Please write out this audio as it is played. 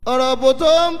ọ̀rọ̀ bò tó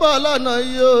ń bọ̀ lọ́nà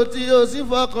yìí ó tí ó sì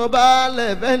fọkàn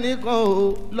balẹ̀ fẹ́nìkan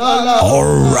o lọ́la.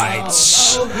 All right,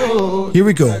 here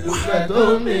we go.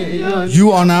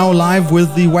 You are now live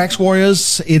with the Wax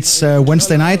Warriors. It's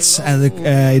Wednesday nights and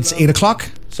it's 8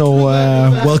 o'clock. So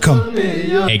welcome.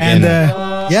 Again.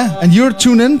 And and you're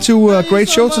tuned in to a great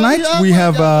show tonight. We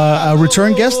have a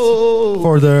return guest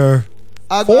for the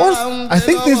fourth. I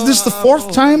think this is the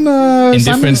fourth time. In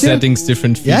different settings,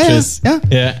 different features.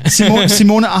 Yeah.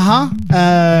 Simone Aha.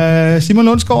 Simon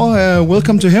Lundsgaard,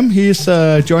 welcome to him. He's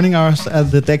joining us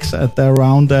at the decks at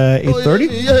around 8:30.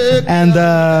 And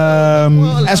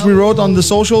as we wrote on the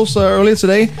socials earlier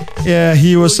today,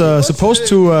 he was supposed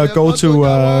to go to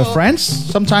France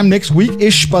sometime next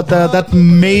week-ish, but that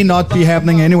may not be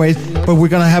happening anyway. But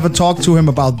we're going to have a talk to him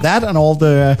about that and all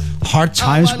the hard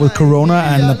times with Corona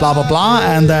and blah, blah, blah.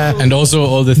 And also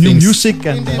all the new things, music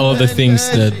and all the things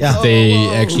that they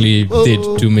actually did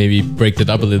to maybe break it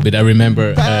up a little bit. I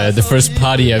remember the first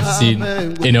party I've seen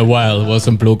in a while was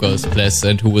on Blågårdsplads,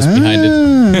 and who was behind it.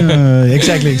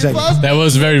 Exactly. That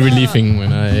was very relieving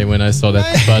when I saw that.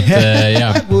 But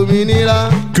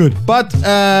Good. But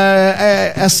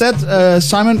as said,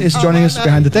 Simon is joining us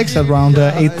behind the decks at around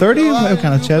 8:30. We'll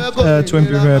kind of chat to him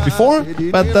before.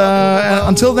 But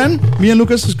until then, me and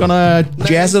Lucas is gonna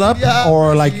jazz it up,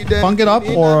 or like funk it up,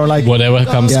 or like whatever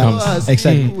comes.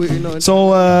 Exactly. So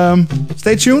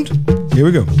stay tuned. Here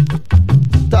we go.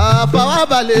 Tafawa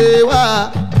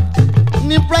Balewa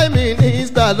ní Prime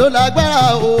Minister ló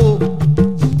lágbára o.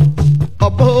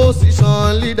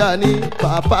 Opposition leader ní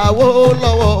Papa wo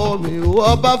lọ́wọ́ mi o,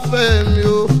 Ọbáfẹ́mi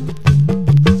o.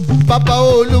 Papa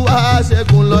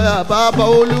Olúwaṣẹ́gun lọ́yà, Papa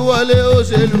Olúwọlé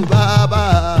òṣèlú, Bàbá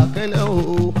Kẹ́nẹ́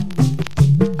o.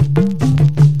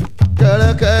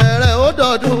 Kẹ̀rẹ̀kẹ̀rẹ̀ ó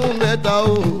dọ̀dún mẹ́ta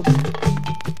o.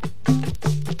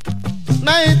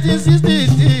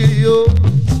 1963 o,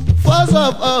 1st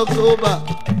of October,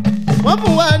 wọ́n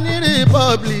fún wa ní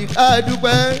Republic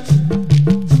àdúpẹ́.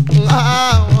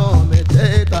 Àwọn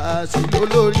mẹ́tẹ̀ẹ̀ta sí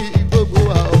olórí gbogbo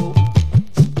wa o.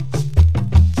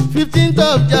 15th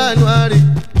of January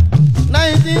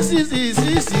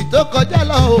 1966 tó kọjá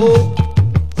lọ o.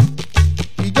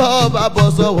 Ìjọba bọ̀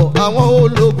sọ̀wọ̀ àwọn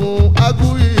ológun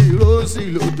agúrí ìrọsí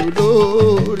lòdò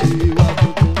lórí wa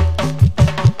tuntun.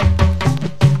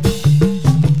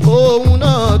 Òun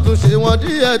náà tún ṣe wọ́n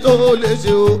díẹ̀ tó lè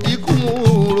ṣe o, ikú mú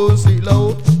rosí lọ o.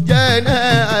 Jẹ́nẹ́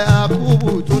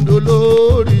Yakubu tún dó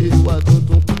lórí wa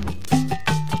tuntun.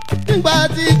 Nígbà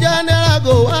tí General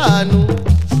Gowon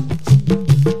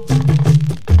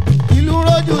ìlú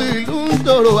rojú ìlú ń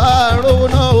tòrò àròwọ́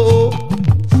náà o.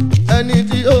 Ẹni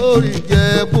tí ó rí jẹ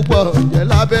púpọ̀ jẹ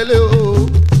lábẹ́lé o.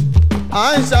 À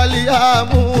ń ṣàlì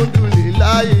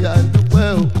àmúdùlíláyé àdúpẹ́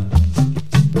o.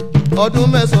 Ọdún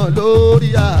mẹ́sàn-án lórí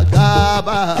àga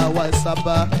bá wa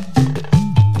sábà.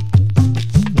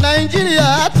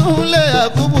 Nàìjíríà tún lé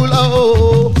Yakubu lọ o.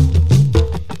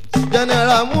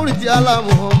 General Murtala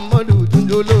Muhammadu tún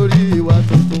jó lórí wa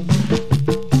tuntun.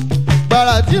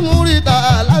 Gbàrà tí Múrítà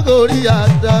alágòrí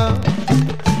àdá.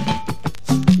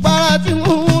 Gbàrà tí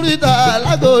Múrítà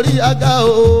alágòrí àga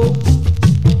o.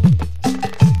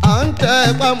 À ń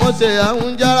tẹ́ pamọ́ṣẹ́, à ń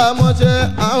jára mọ́ṣẹ́,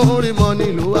 à ń rí mọ́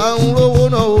nílùú, à ń rówó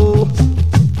náà o.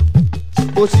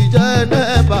 Kò sì jẹ́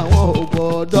nẹ́ẹ̀bà wọn ò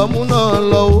gbọ́dọ̀ mú náà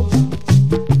lọ o.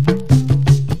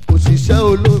 Òṣìṣẹ́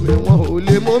olómi wọn ò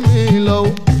lè mú mi lọ o.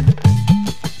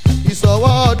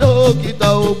 Ìsọ̀wọ́ dókítà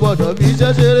ò gbọ́dọ̀ bí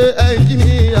iṣẹ́ ṣeré,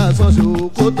 ẹ́ńjìnìyà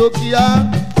sanṣòkò tó kíá.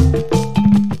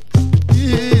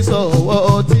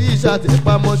 Ìsọ̀wọ́ tíṣà tẹ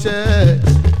pamọ́ṣẹ́.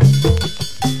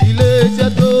 Iléeṣẹ́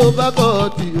tó bá kọ̀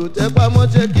tí ò tẹ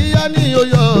pamọ́ṣẹ́, kíá ní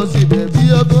oyọ̀ síbẹ̀ bí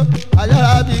ọgbọ́n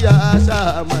ayára bí àṣà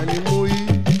àmàlí mú yí.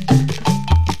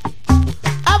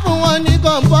 Á fún wọn ní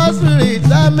compulsory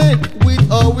retirement with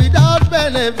or without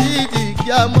benefit kí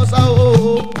a mọ́ ṣá o.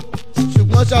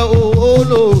 Ṣùgbọ́n ṣá o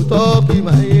lóòótọ́ kí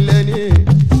màá yín lẹ́ni.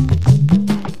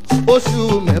 Oṣù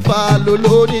mẹ́fà ló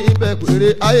ló ní ibẹ̀ péré,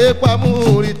 ayé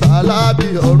pamúrítà lábì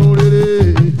ọ̀run rere.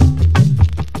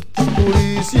 Orí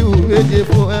síwù méje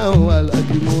fún ẹ̀hún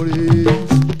Àlàjì Mórè.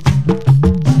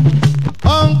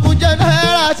 Ọ̀nkú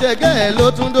Jẹ́nẹ́rà Ṣẹ̀gẹ́ ló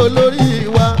tún dó lórí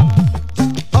wa.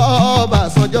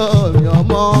 Ọbásanjọ́ mi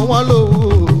ọmọ wọn lówó.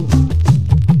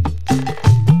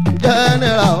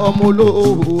 Jẹ́nẹ́rà ọmọ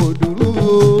olówó dúró.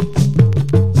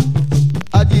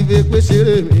 Ajíbe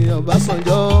pèsèrè mi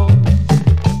Ọbásanjọ́.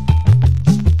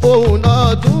 Òun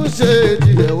náà tún ṣe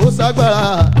tiẹ̀ ó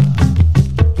ságbára.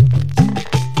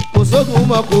 Kò sógun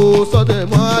mọ́ kò sọdẹ̀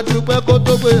mọ́, adúpẹ́ kó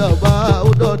tó gbé ọba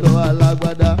ó dọ̀dọ̀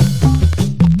alágbádá.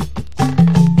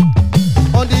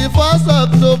 On the 1st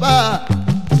October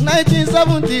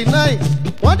 1979,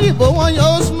 wọ́n dìbò wọ́n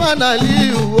yan Usman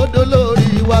Aliyu odò lórí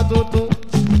wa tuntun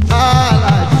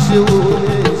aláàjì ṣe wo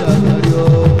ní ìṣàlàyé o.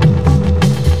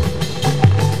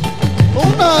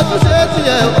 òun náà tún ṣe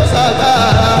tiẹ̀ ó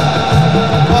ṣàgbára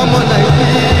ọmọ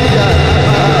Nàìjíríà.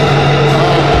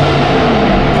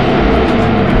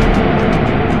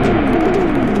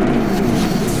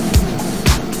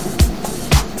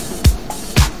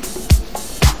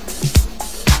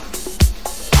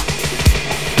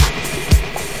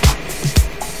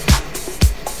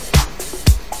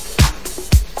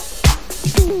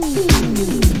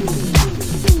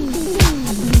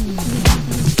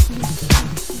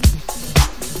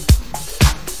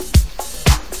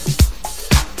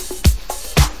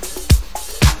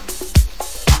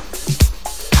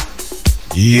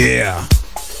 Yeah.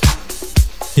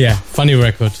 Yeah, funny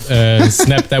record.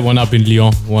 Snapped that one up in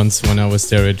Lyon once when I was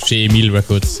there at Chez Emile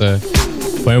Records.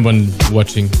 For anyone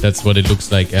watching, that's what it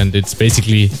looks like. And it's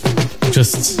basically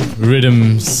just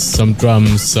rhythms, some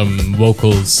drums, some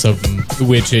vocals, some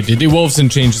weird shit. It evolves and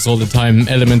changes all the time.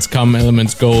 Elements come,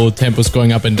 elements go, tempos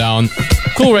going up and down.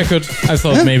 Cool record. I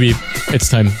thought maybe it's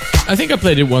time. I think I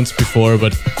played it once before,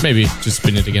 but maybe just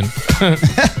spin it again.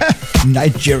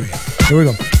 Nigeria. Here we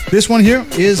go. This one here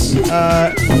is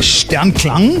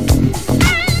Sternklang.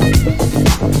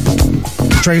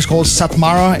 The track is called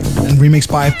Satmara and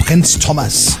remixed by Prince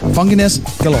Thomas. Funkiness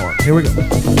galore. Here we go.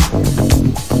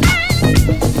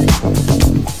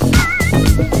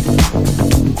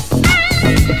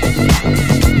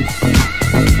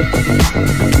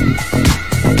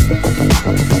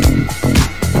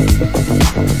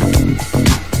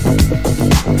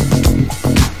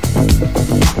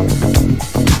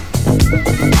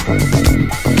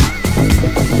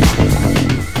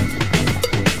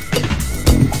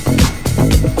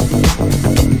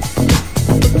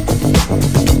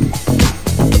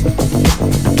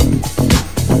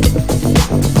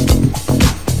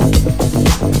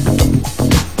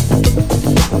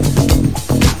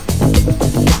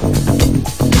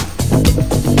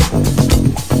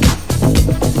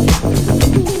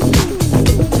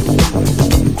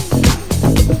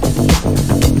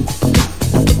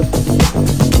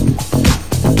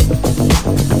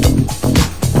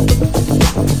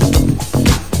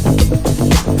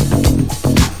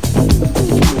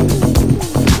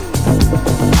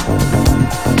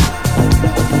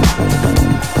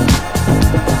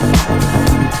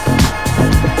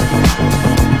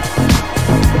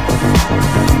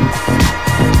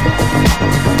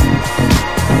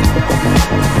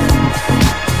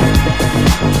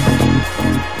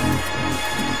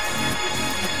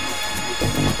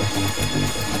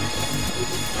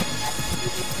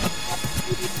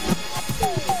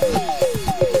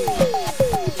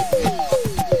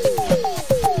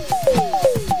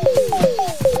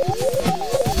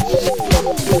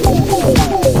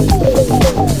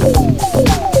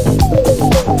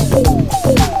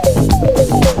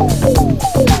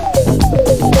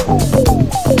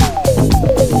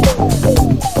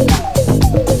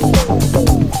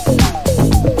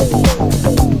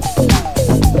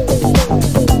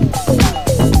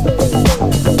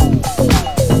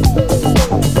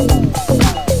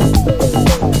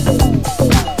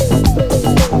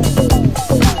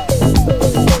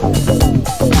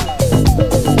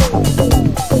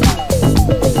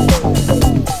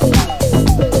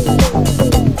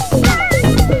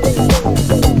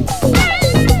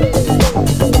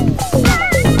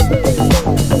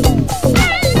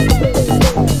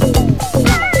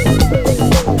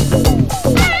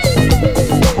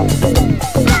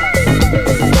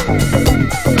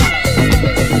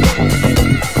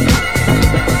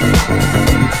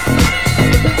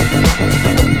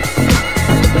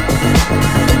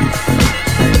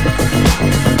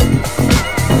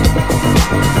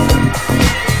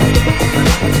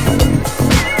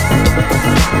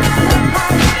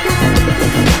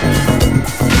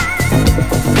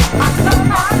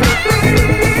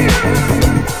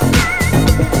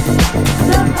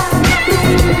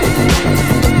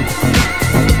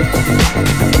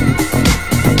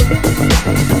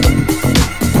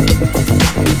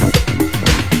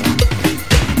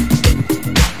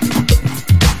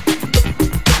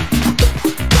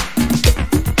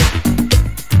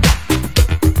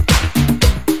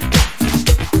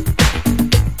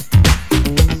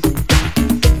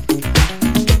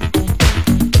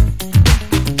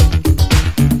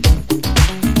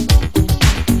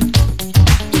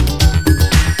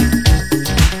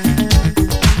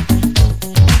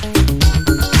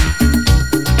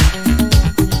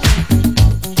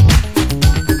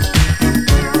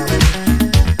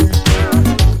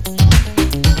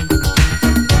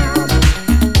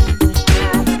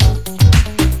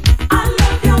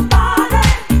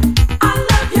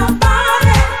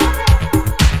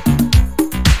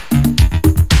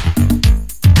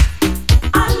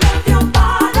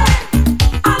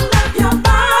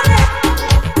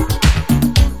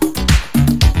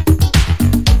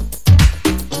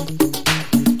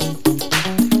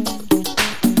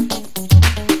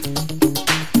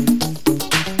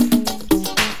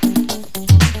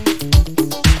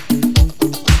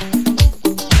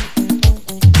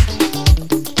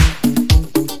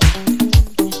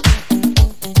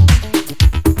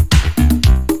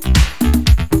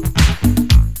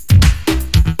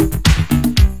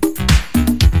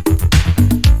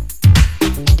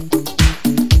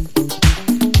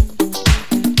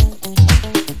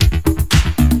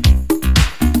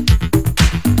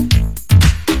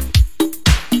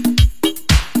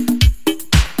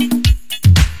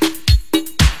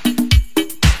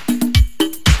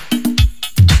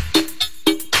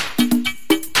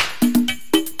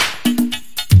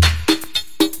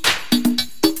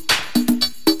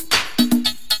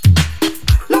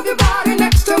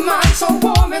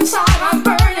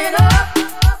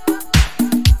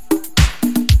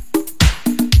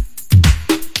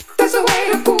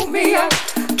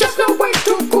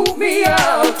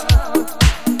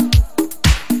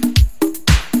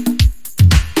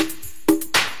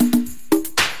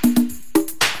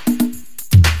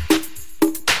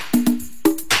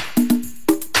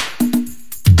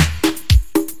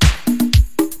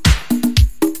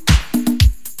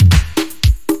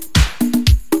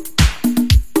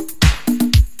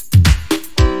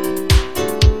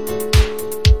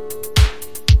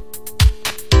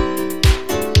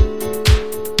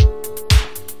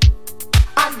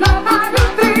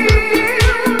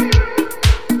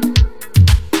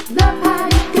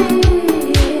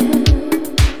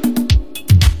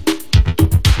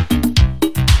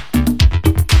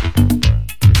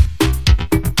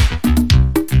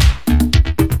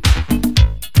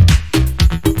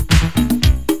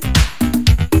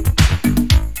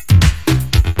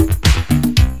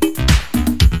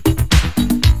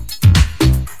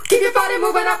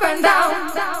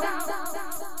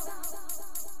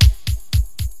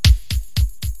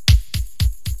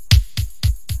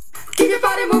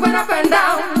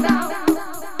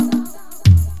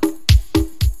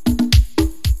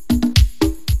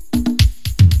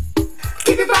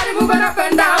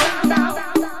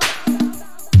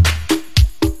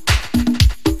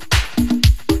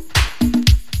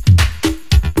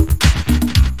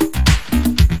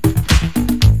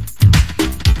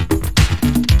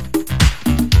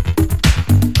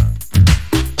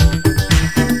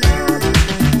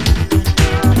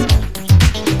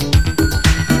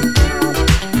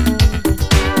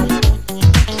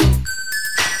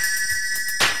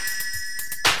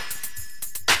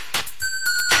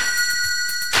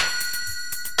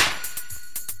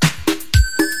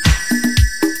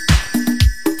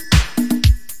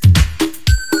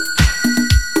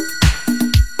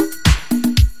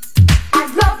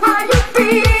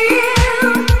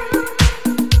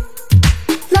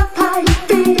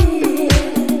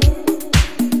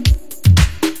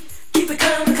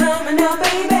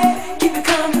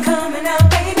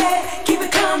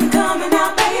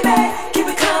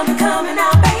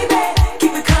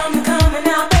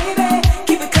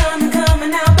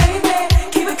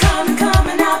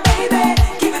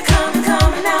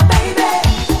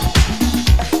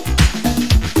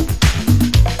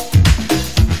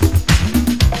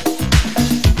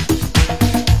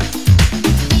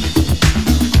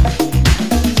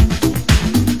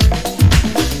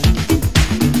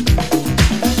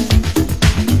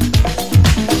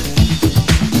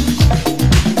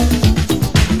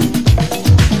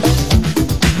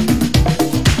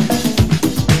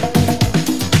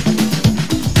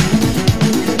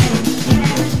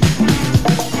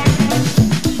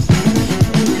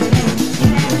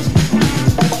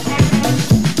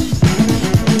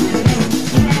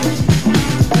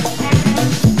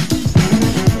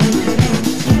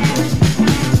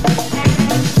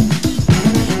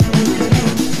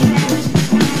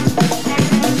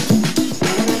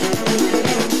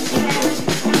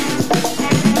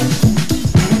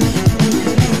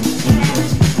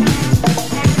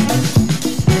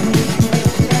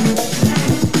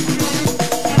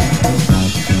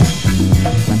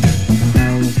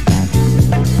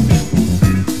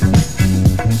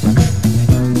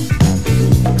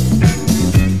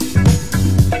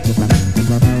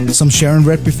 Some Sharon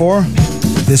Red before.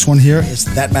 This one here is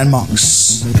That Man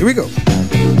Monks. Here we go.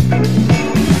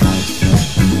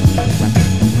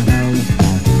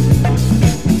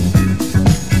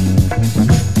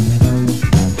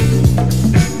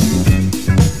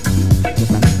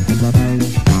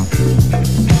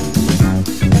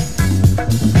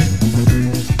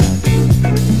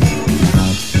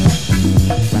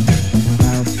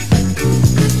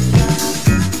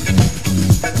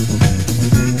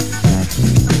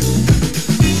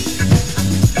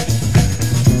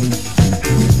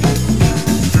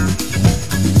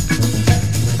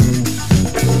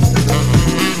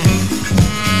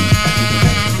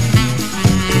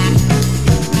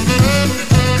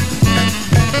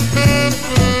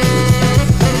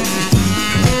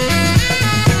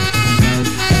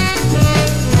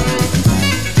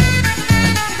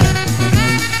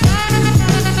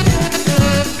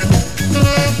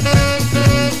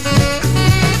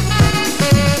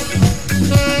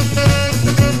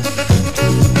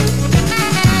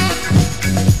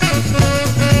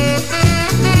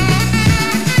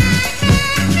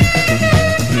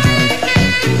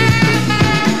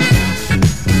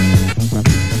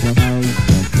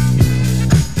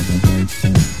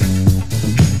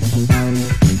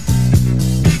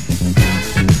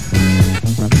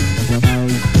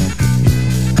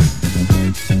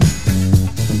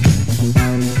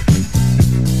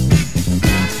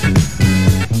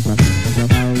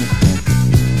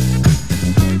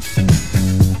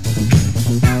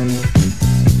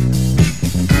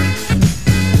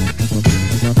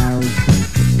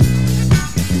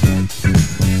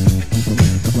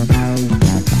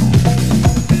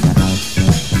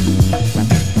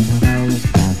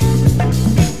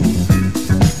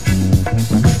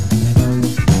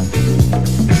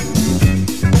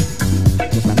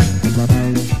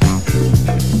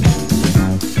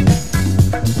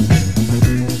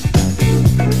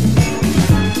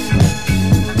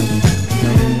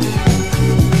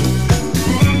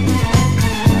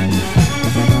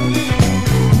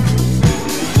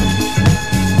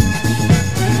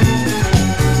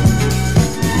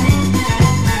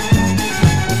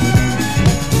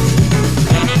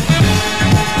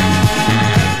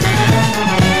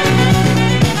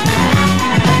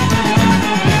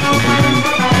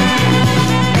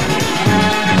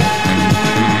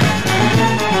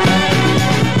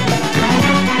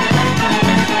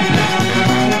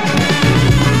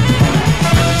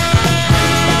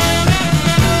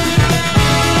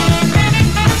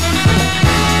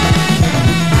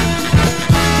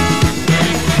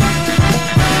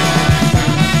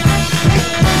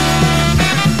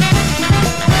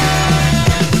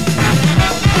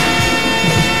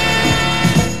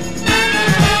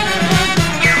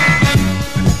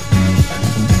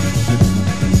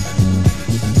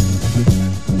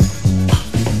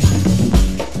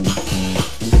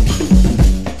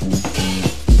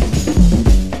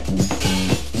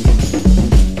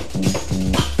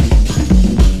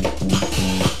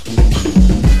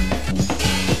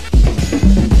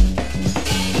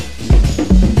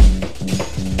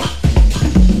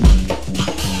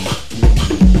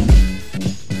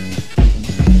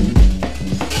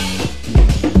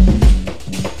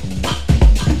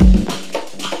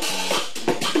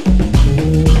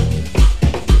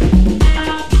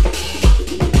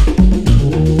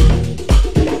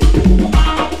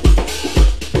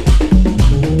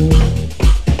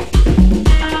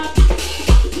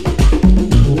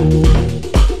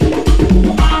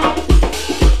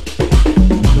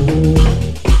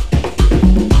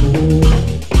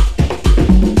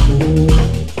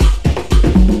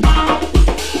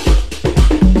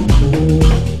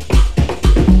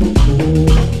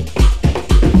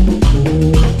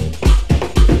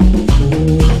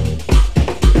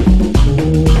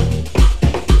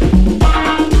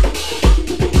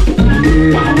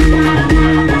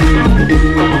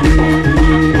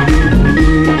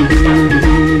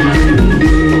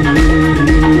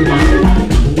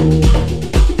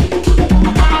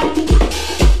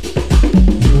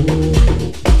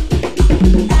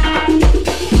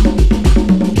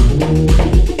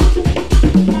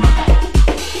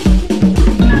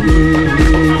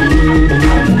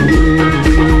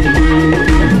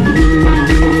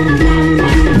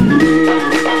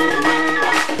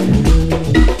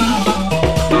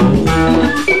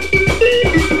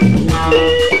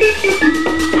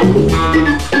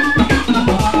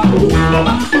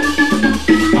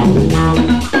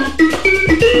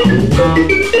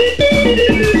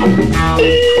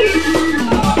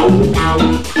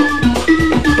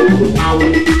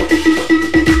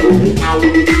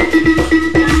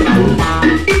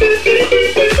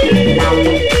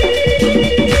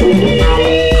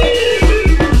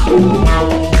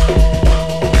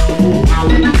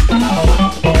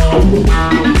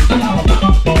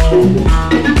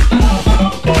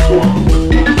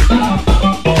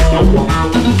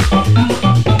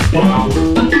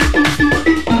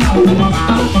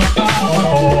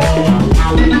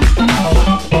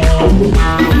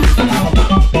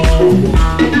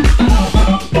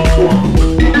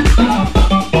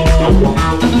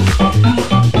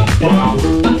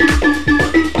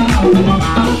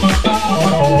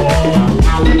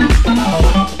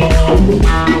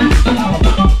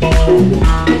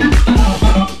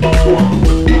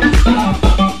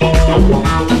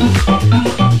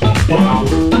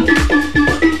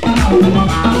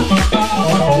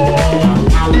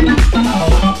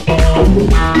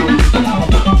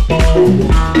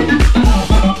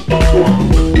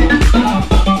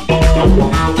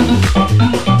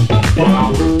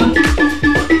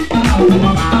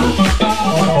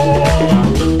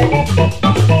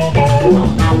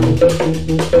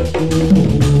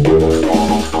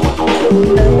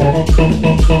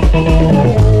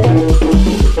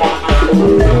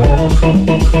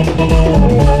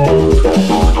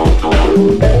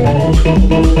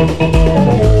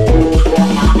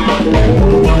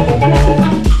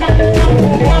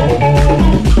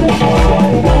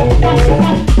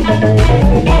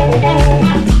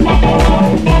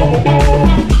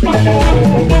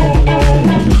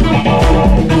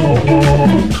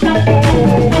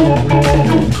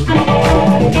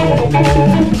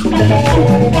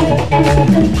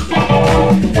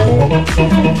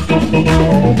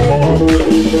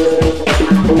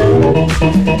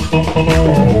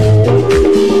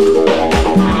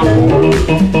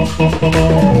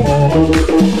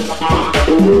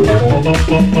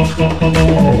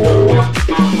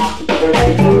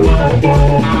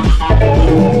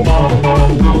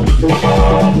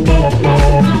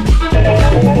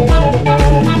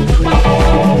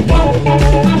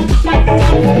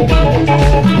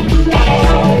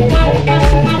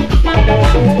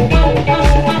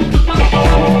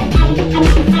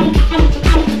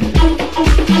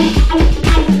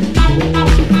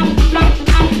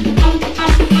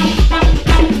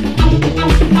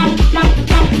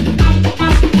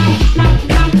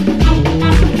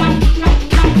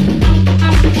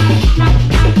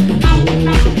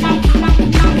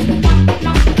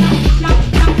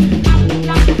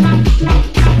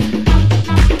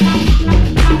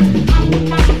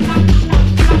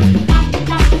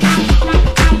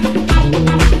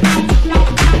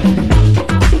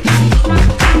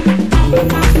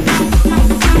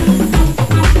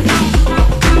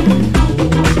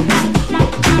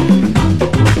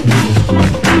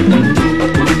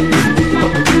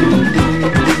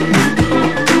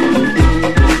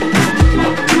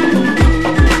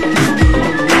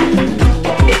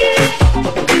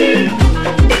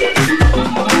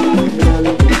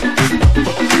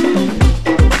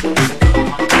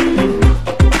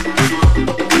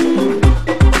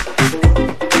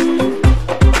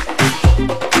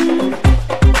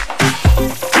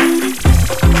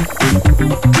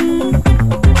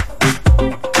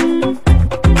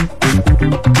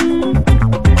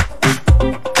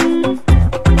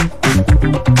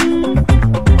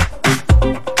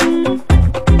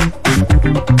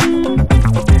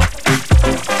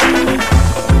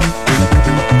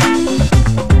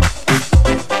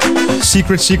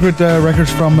 Secret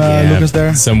records from Lucas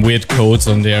there. Some weird codes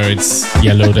on there. It's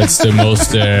yellow. That's the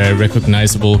most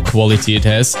recognizable quality it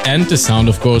has. And the sound,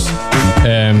 of course.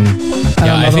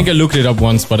 I think I looked it up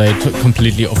once, but I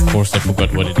completely, of course, I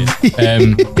forgot what it is.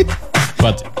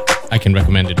 But I can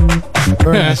recommend it.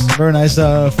 Very nice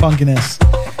funkiness.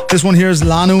 This one here is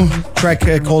Lanu, track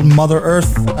called Mother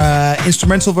Earth.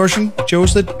 Instrumental version,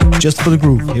 chose it just for the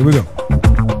groove. Here we go.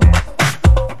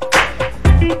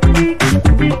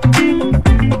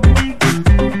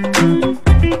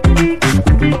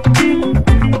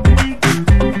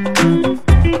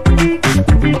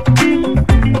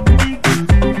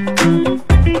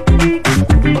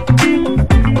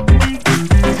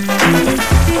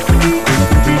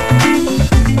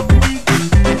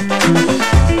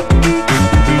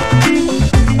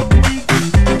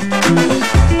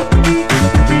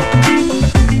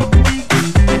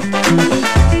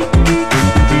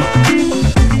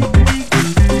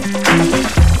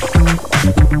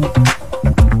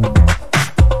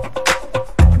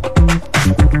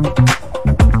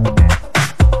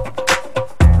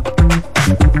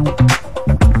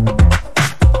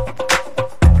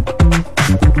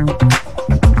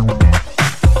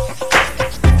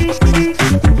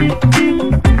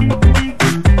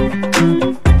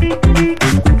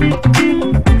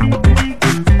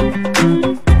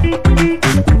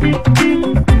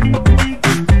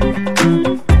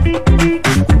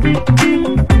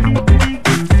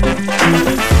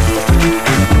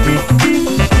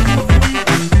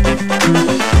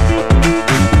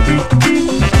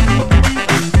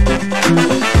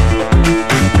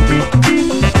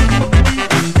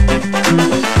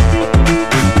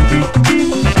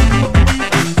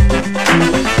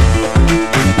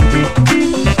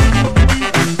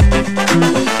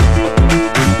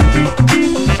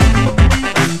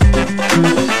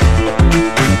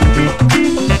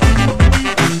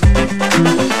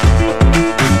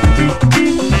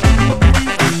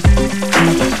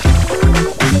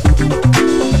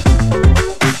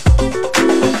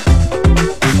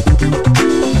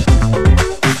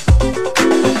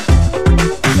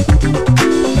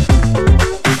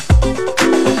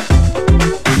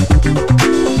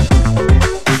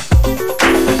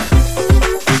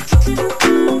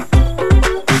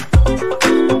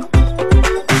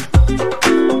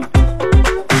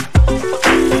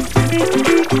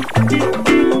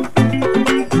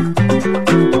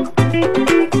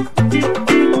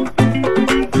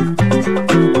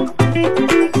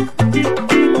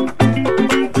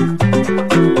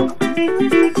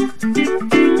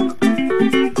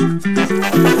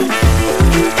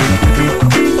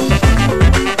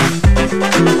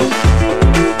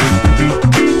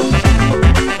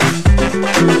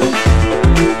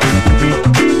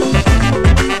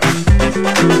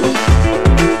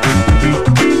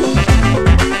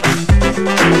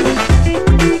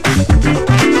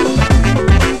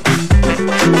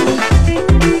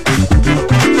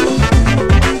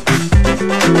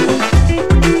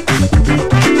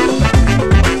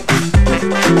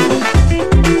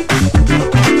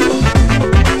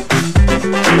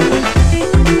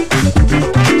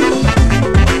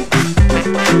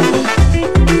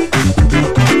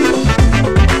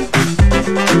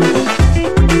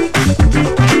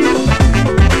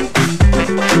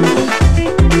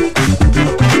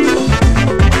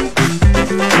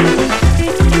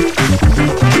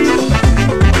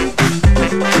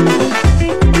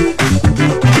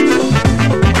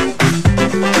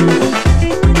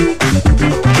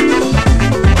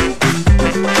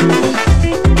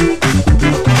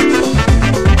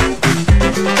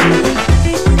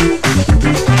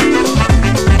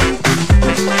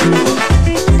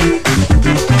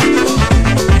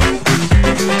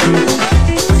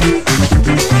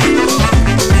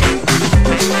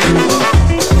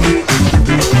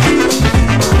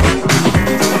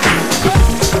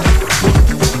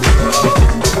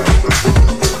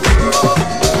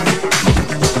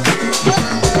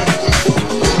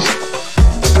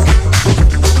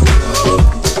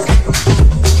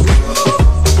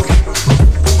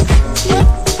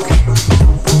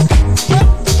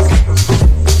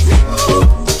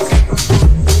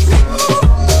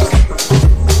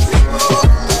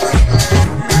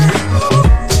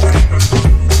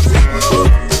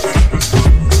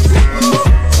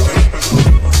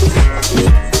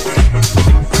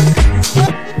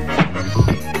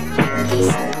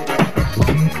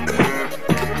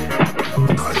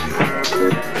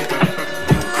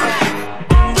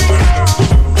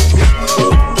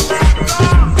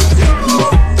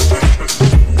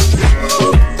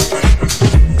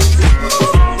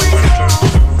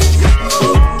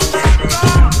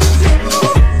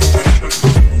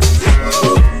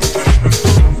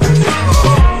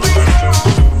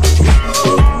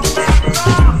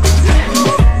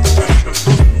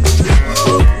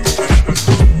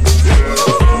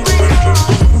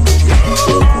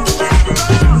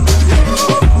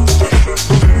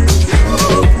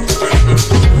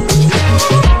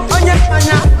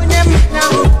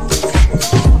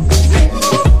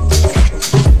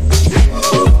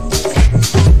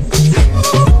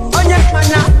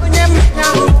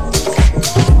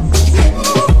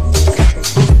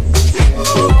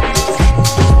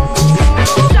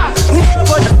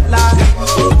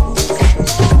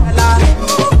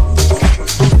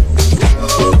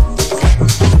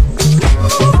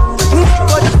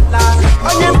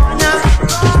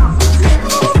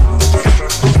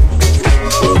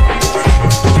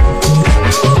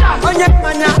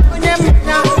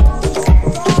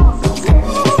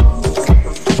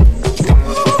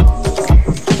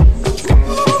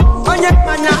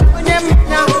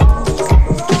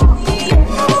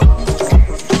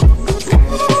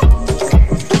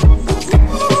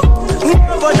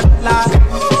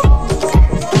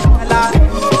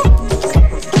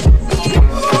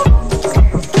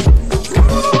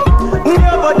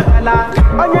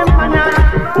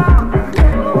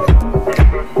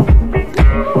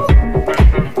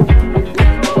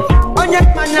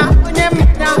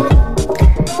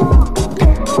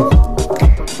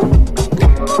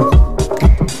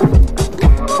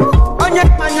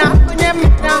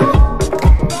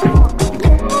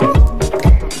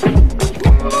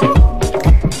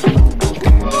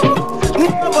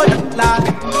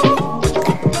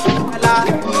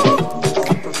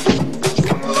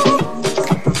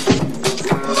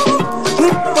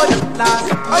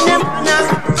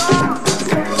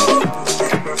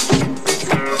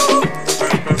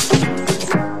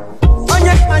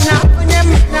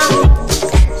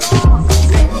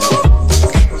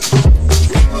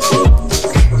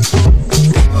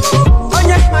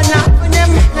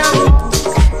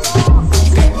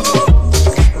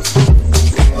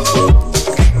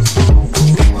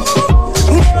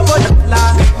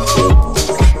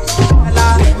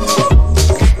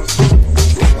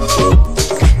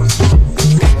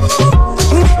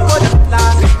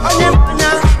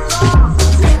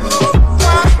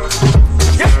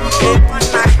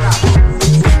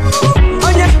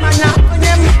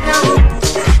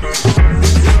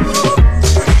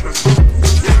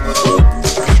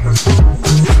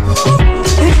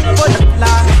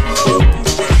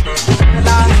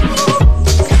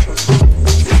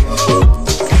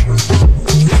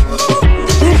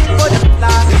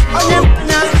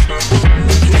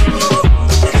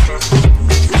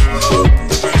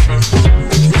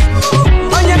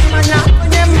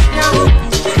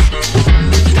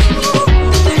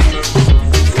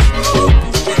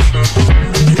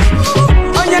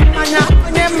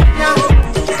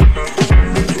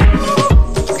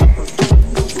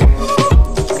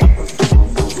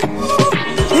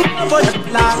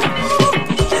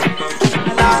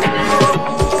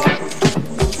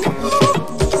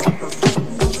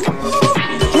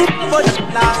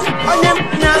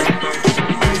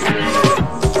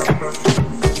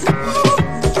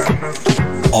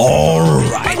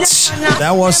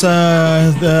 That was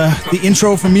the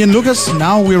intro from me and Lucas.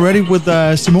 Now we're ready with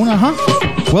Simona.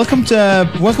 Welcome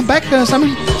back,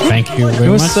 Simon. Thank you very much. It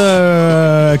was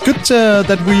good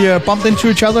that we bumped into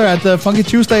each other at the Funky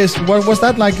Tuesdays. What was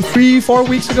that, like 3-4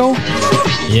 weeks ago?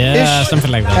 Yeah,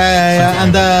 something like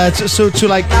that. And so to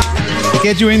like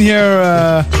get you in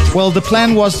here, well, the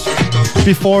plan was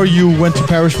before you went to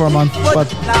Paris for a month,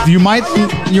 but you might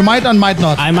and might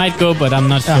not. I might go, but I'm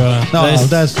not sure. No,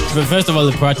 that's... First of all,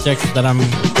 the projects that I'm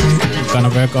gonna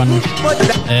work on,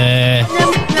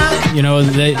 you know,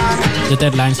 the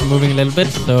deadlines are moving a little bit,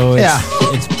 so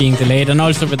it's being delayed, and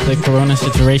also with the corona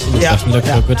situation, it doesn't look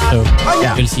so good, so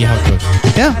we'll see how it goes.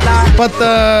 Yeah, but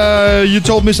you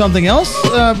told me something else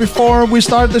before we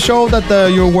started the show, that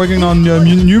you're working on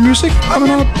new music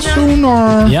coming out soon,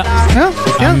 or... Yeah.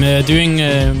 I'm doing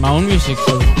my own music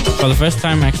for the first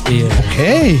time, actually.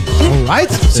 Okay, all right.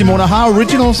 Simona Ha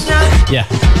Originals. Yeah.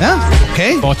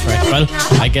 Okay. 4-track. Well,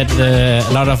 I get a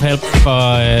lot of help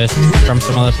from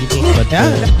some other people, but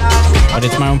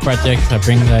it's my own project. I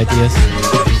bring the ideas.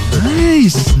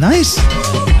 Nice.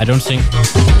 I don't sing.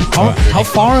 How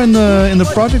far in the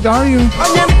project are you?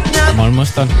 I'm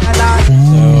almost done.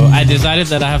 So I decided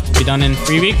that I have to be done in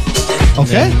 3 weeks.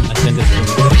 Okay. I send it to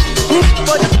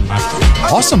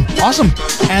Awesome.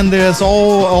 And there's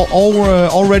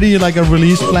already like a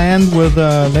release planned with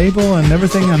a label and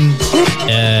everything, and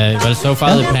well, so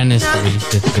far the plan is to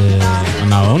release it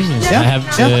on our own. I have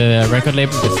a record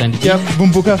label that's Sandy. Yeah,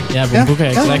 Boombuka. Yeah, Boombuka,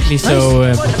 exactly. Nice. So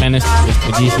the plan is to just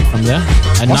release it from there.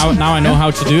 And now I know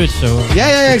how to do it. So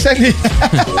yeah, exactly.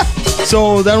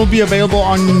 So that will be available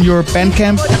on your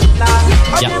Bandcamp.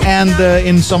 Yeah. And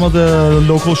in some of the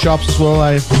local shops as well.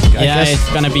 I guess. It's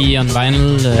gonna be on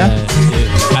vinyl.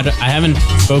 I haven't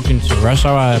spoken to Rush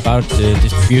Hour about the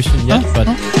distribution yet, but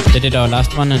they did our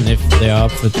last one, and if they are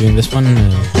up for doing this one,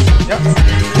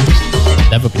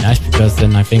 that would be nice, because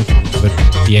then I think we would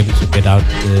be able to get out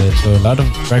to a lot of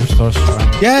record stores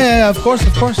around. Yeah, of course.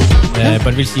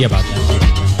 But we'll see about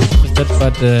that.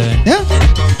 But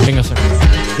fingers are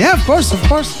crossed. Yeah, of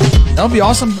course. That'll be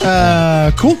awesome.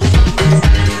 Cool.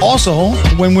 Also,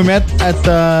 when we met at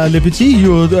Le Petit,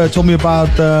 you told me about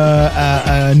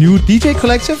a new DJ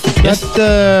collective that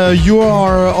you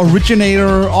are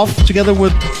originator of, together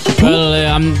with... Well,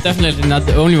 I'm definitely not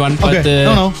the only one, but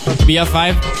we are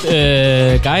 5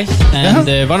 guys,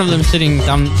 and one of them is sitting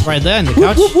down right there on the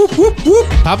couch. Whoop.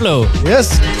 Pablo.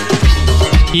 Yes.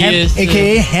 He is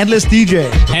AKA Handless DJ.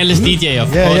 Handless DJ,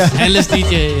 of course. Yeah. Handless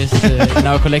DJ is in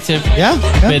our collective. Yeah.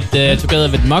 Together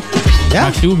with Mok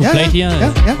Su, who played here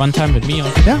one time with me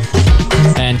also. Yeah.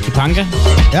 And Kipanga.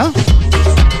 Yeah.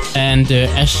 And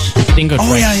Ash Dingo Track.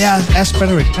 Oh yeah, Ash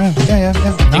Battery. Yeah.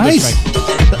 Nice.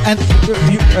 And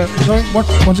sorry, what?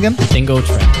 Once again? Dingo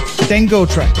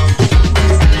Track.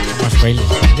 Australia.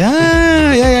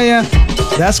 Yeah.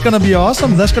 That's gonna be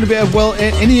awesome. That's gonna be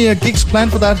any gigs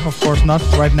planned for that? Of course not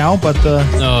right now, but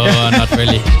No, not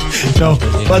really. no. Not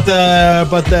really,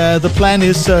 But the plan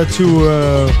is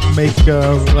to make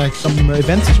like some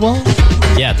events as well.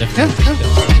 Yeah, definitely. Yeah,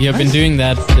 yeah. We have been Nice. doing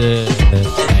that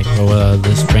like over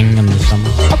the spring and the summer.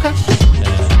 Okay.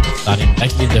 Starting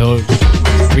actually the whole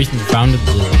reason we founded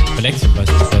the collective was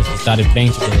because we started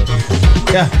playing together.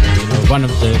 Yeah. You know, one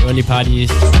of the early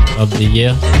parties of the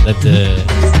year that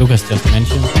Lucas just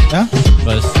mentioned Yeah.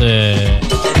 was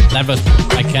that was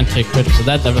I can't take credit for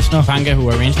that. That was Panga who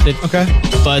arranged it. Okay.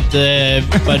 But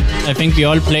I think we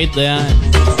all played there.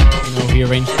 And, you know, we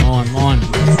arranged more and more.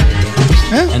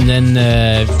 Yeah. And then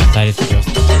decided to just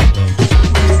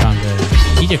found a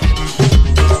DJ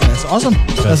collective. That's awesome.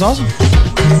 That's awesome.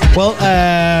 Well,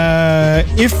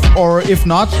 if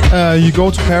not, you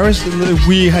go to Paris.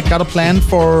 We had got a plan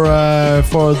for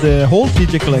the whole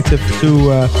DJ collective to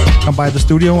come by the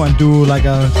studio and do like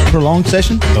a prolonged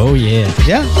session. Oh yeah.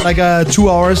 Yeah, like a 2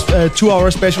 hours, 2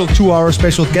 hour special, 2 hour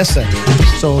special guest set.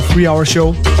 So 3 hour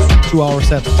show, 2 hour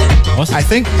set. Awesome. I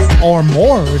think, or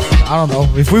more. I don't know.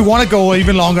 If we want to go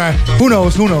even longer, who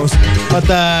knows? Who knows? But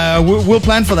we'll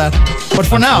plan for that. But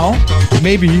for now,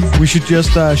 maybe we should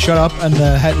just shut up and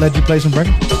let you play some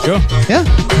records. Sure. Yeah.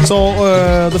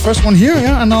 So the first one here,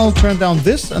 yeah, and I'll turn down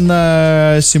this and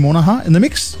Simona Ha in the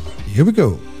mix. Here we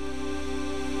go.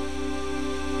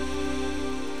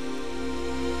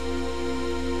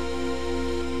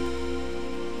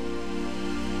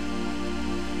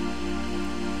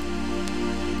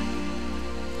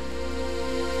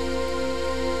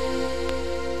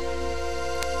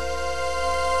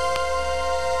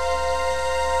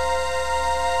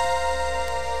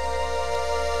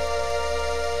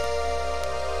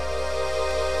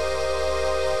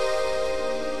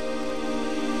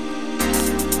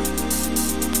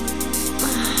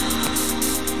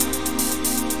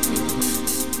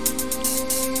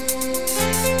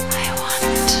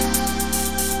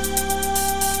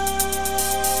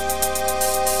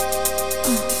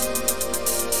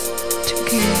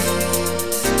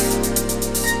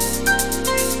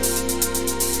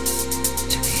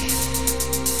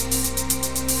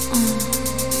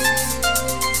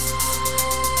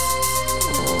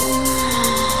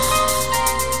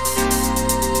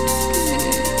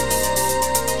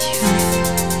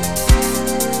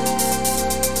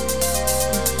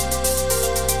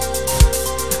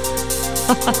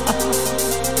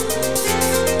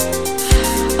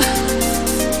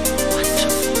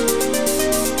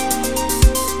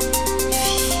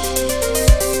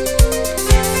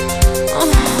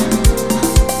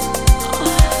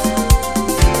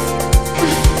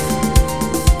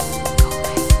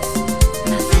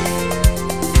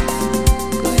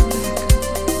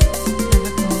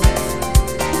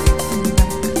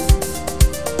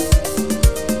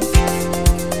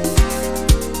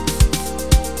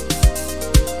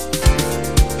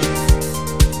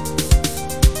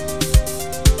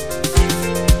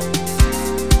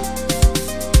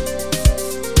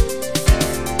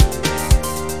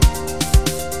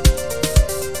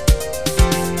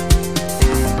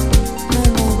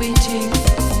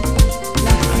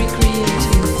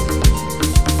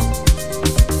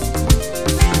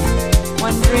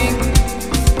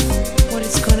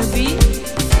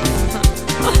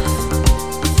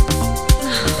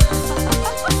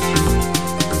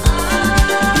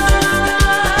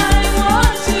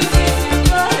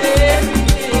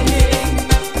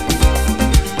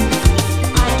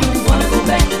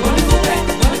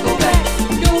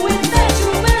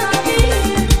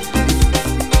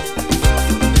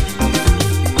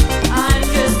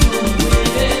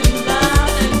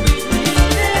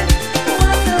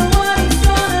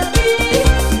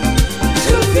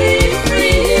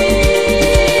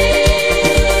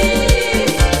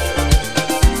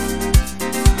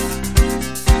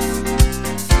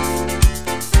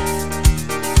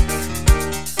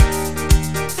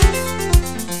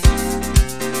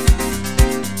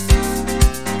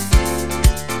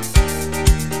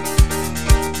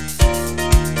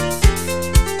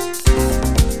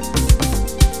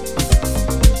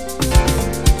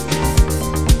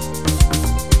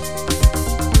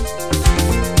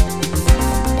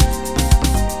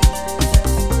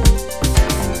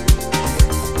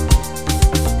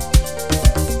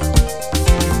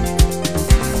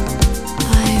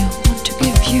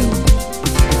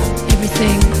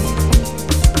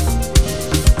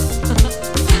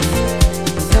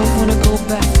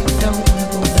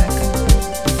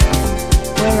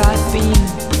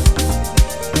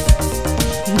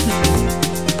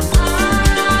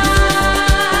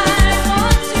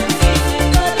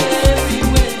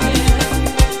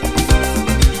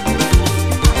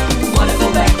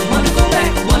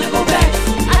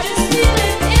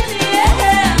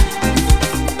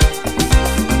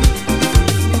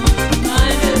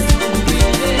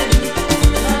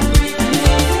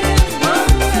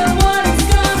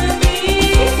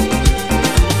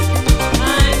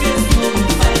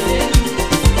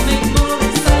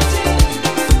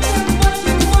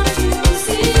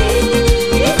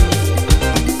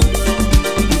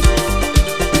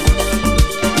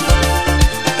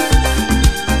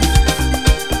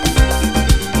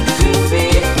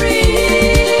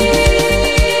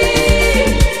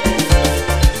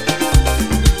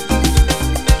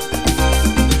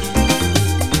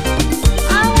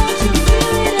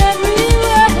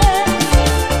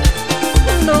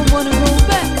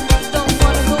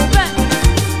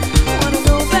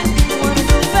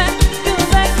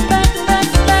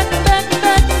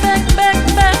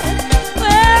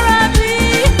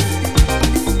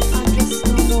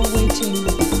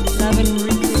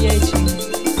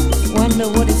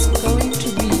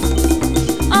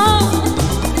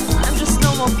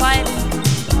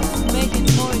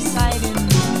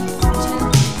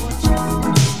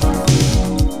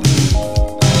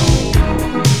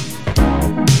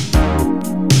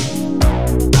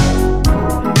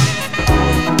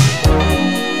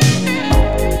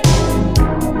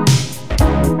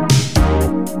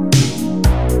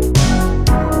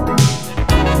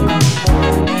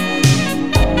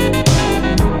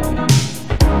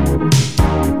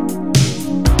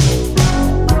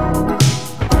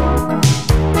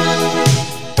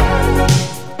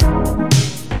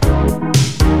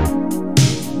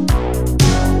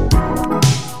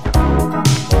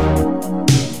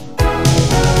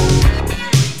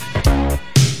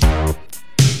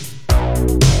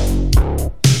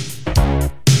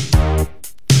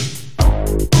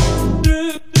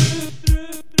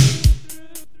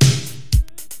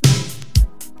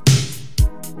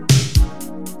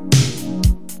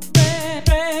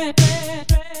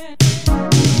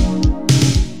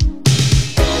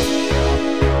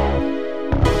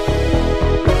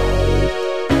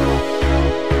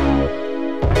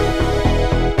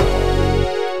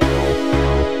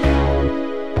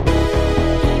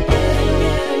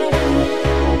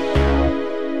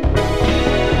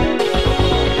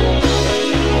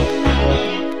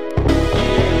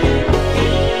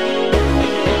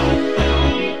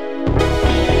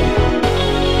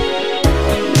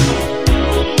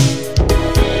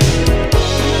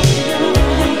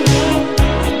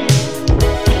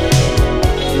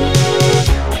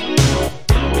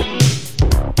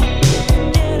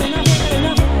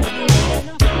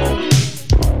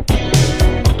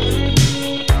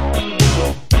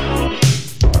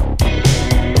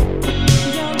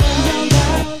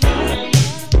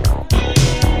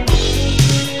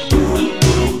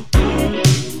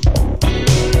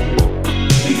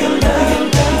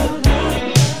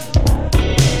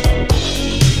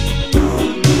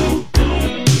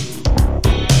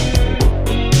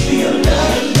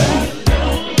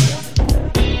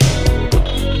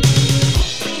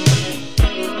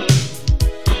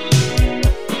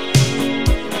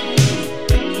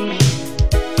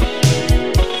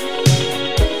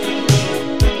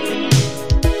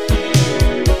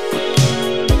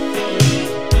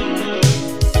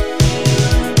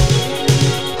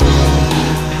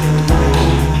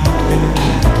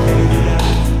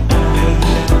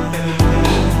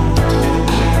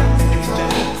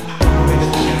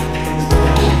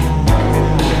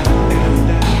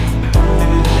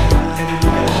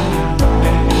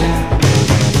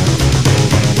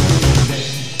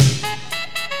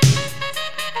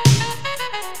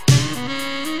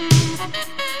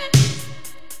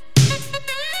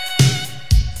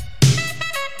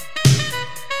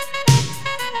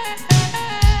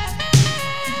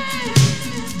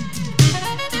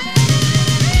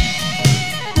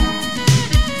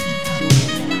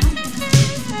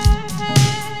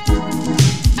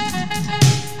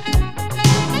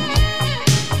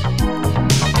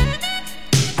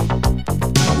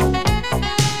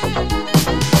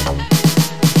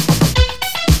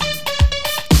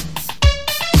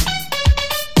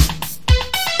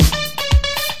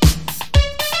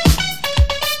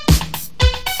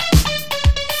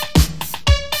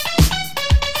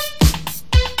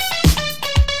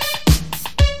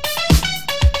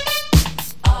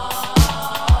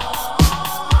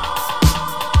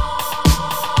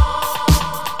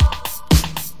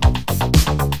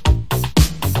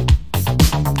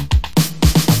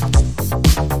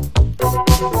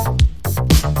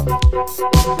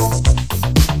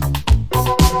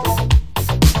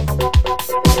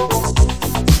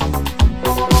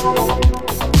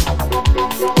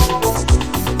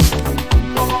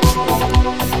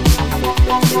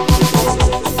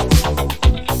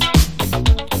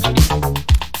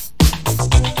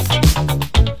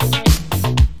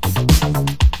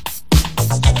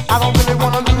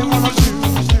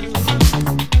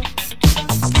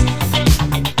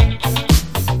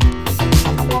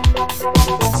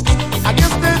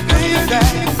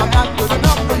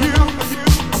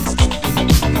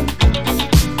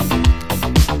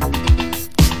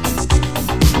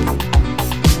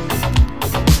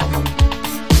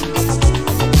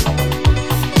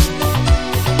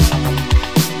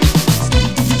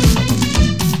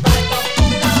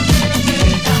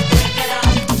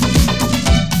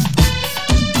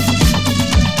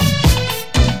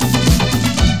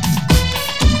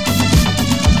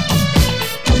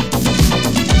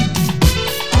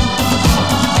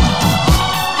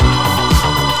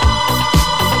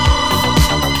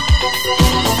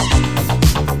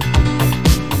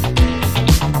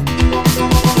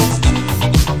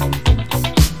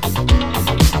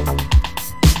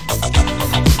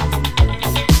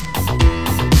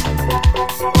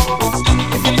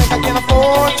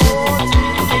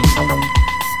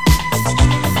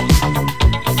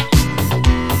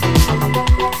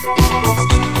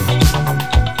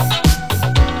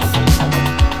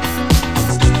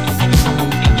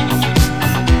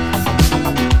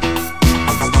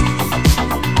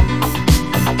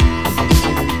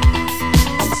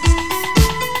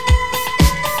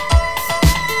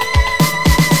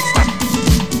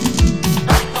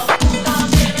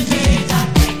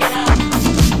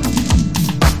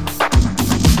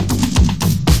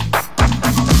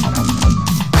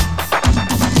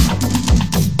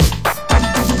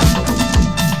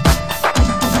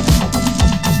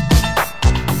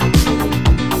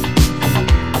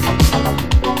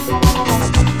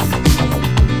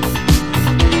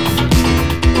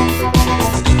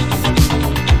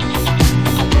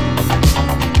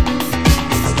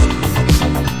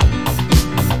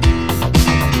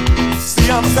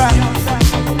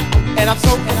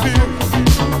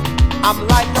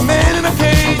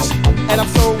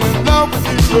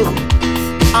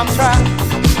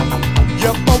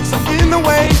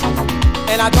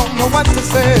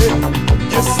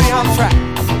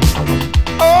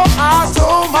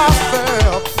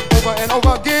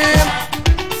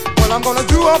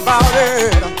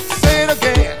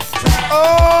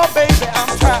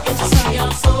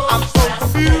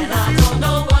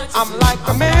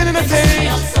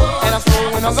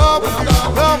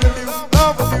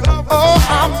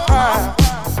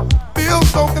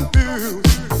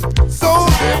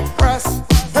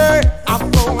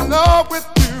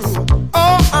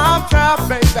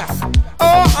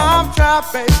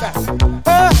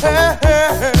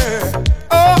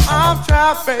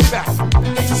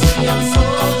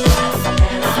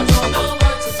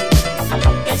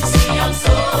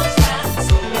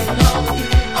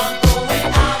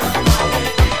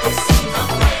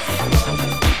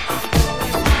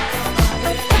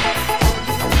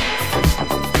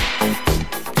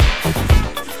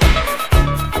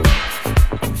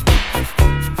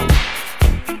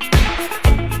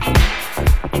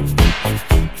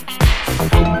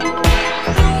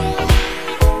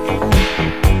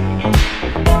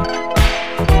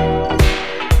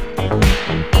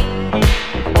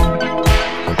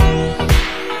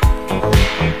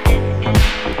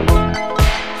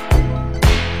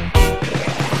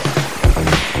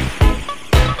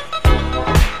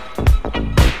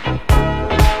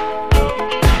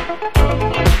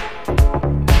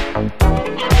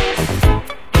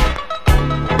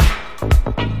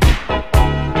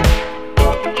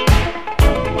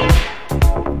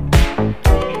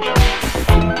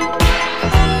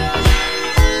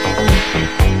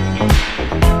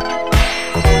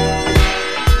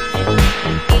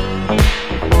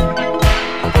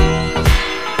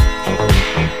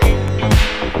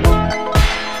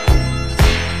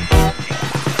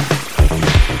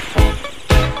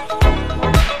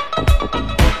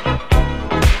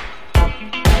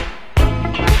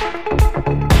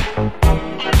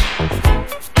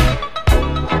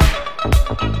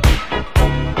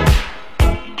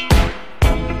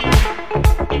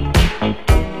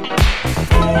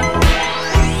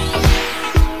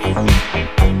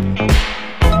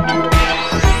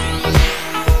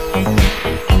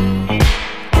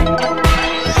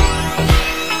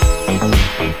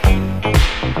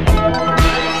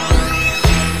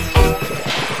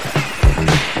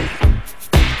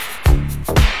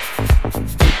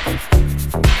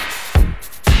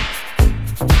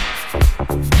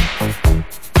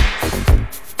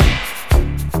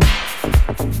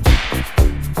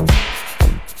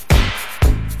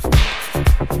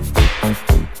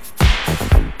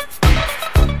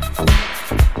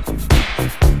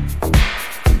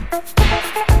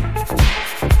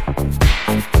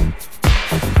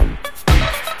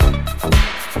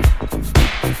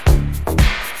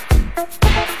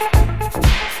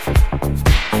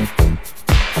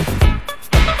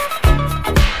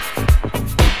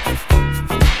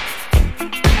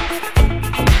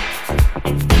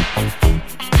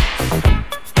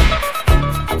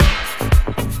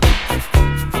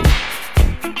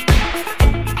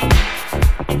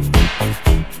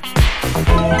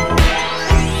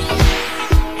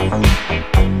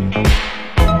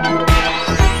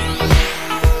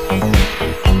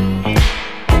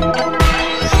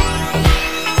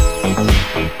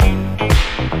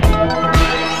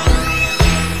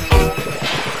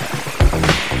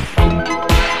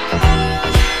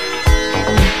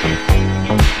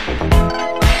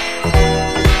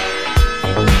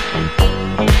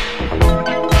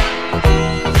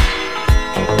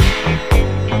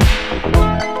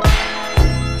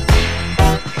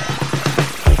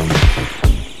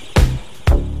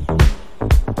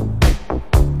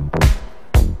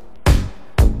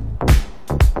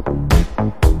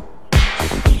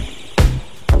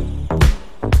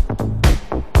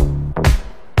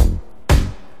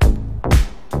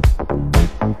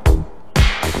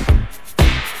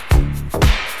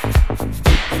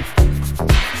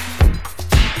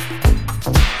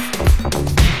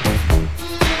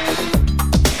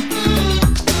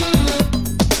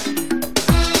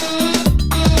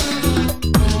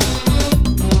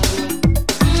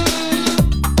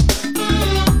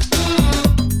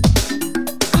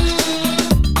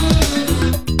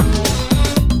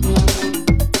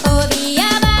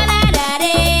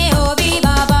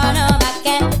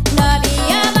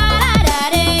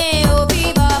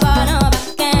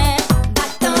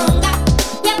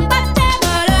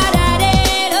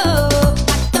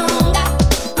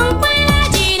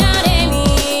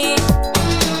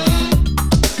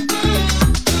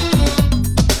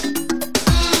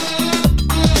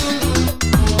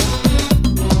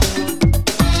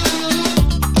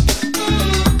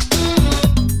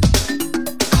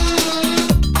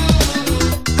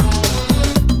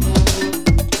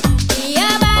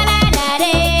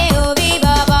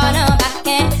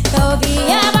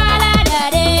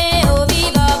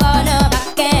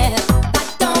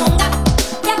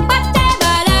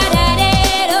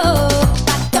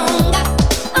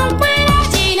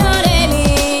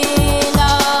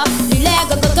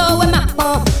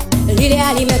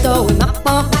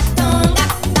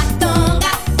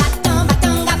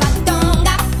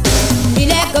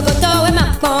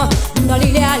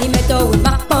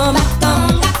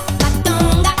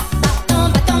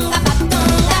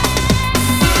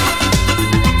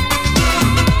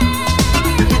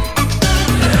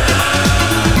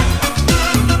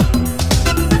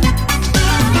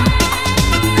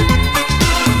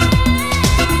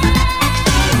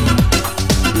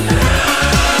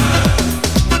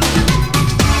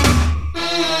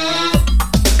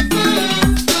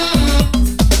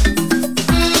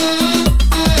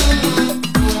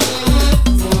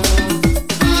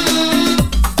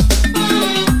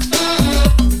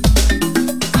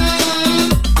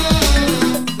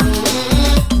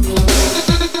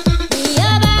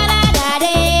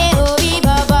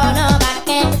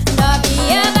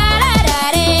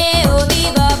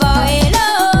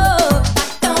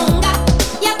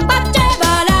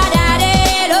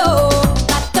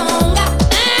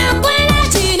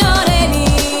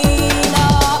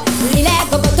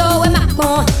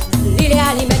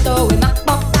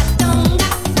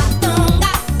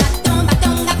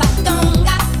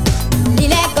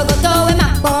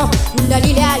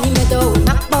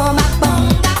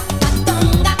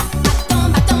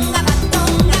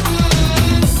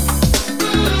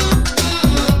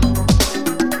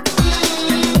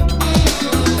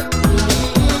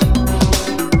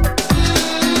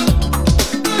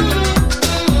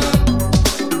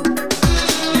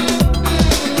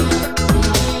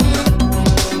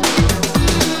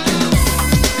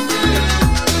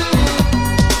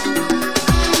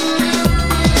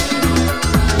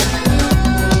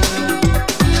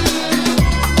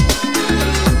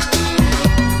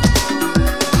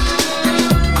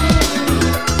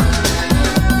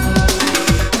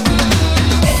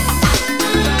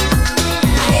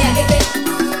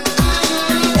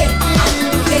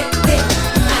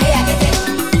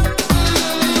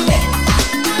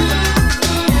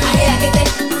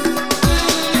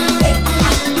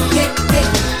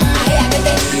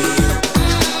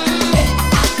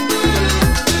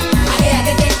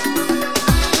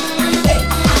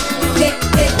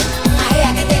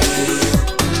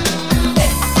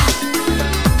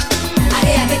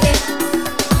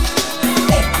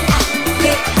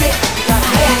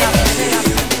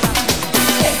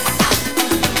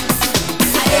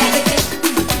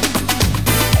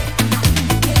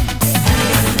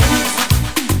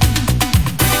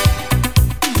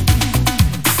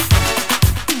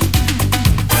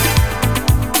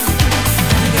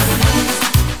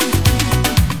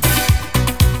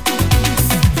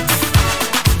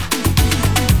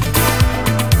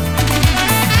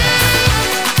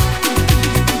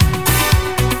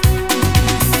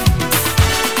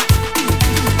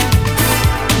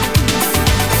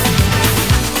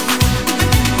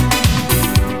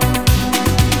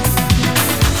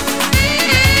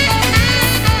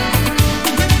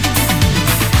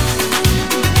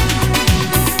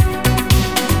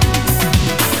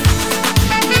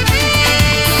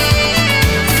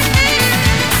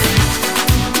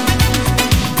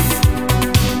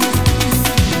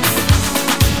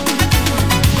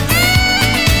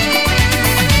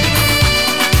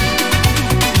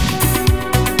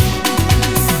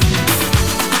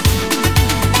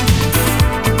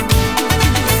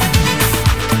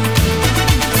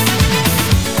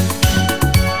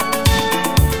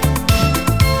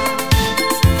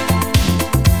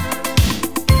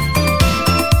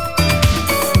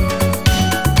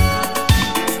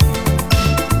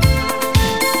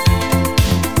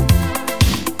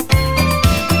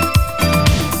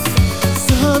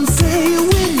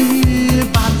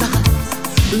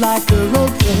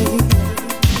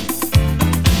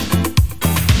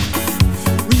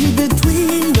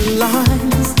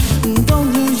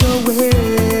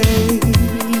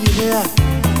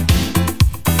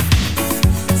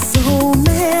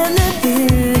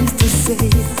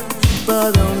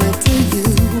 but only to you.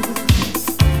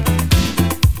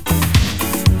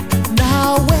 Now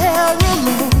we're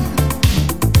alone,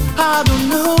 I don't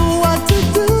know what to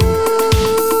do.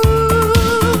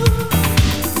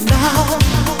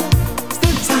 Now's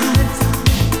the time.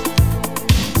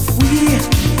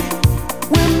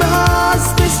 We must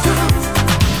be strong.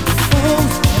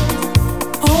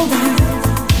 Hold on.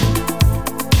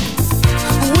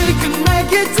 We can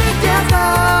make it together.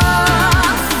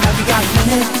 Have you got a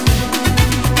minute?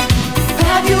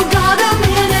 Have you got a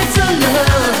minute to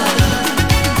love?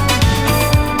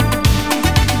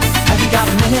 Have you got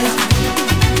a minute?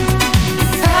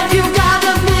 Have you got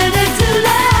a minute to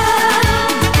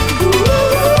love? Ooh,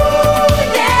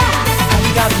 yeah. Have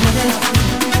you got a minute?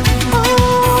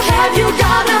 Oh, have you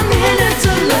got a minute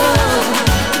to love?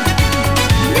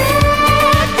 Yeah,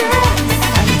 yeah.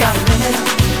 Have you got a minute?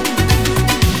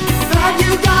 Have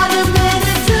you got a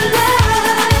minute to love?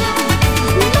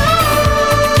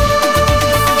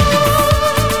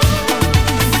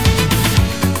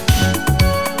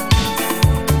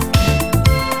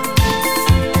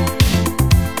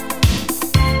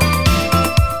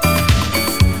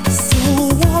 So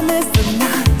warm is the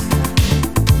night,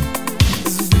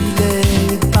 as we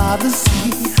lay by the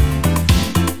sea.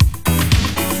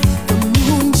 The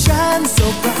moon shines so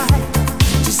bright,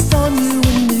 just on you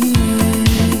and me.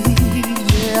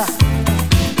 Yeah.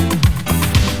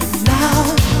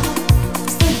 Now's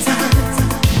the time.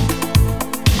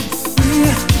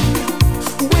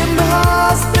 We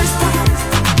must be strong.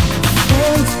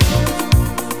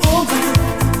 Hold on.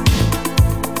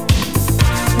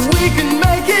 We can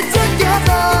make it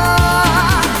together.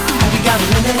 Have you got a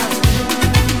minute?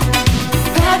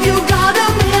 Have you got a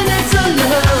minute?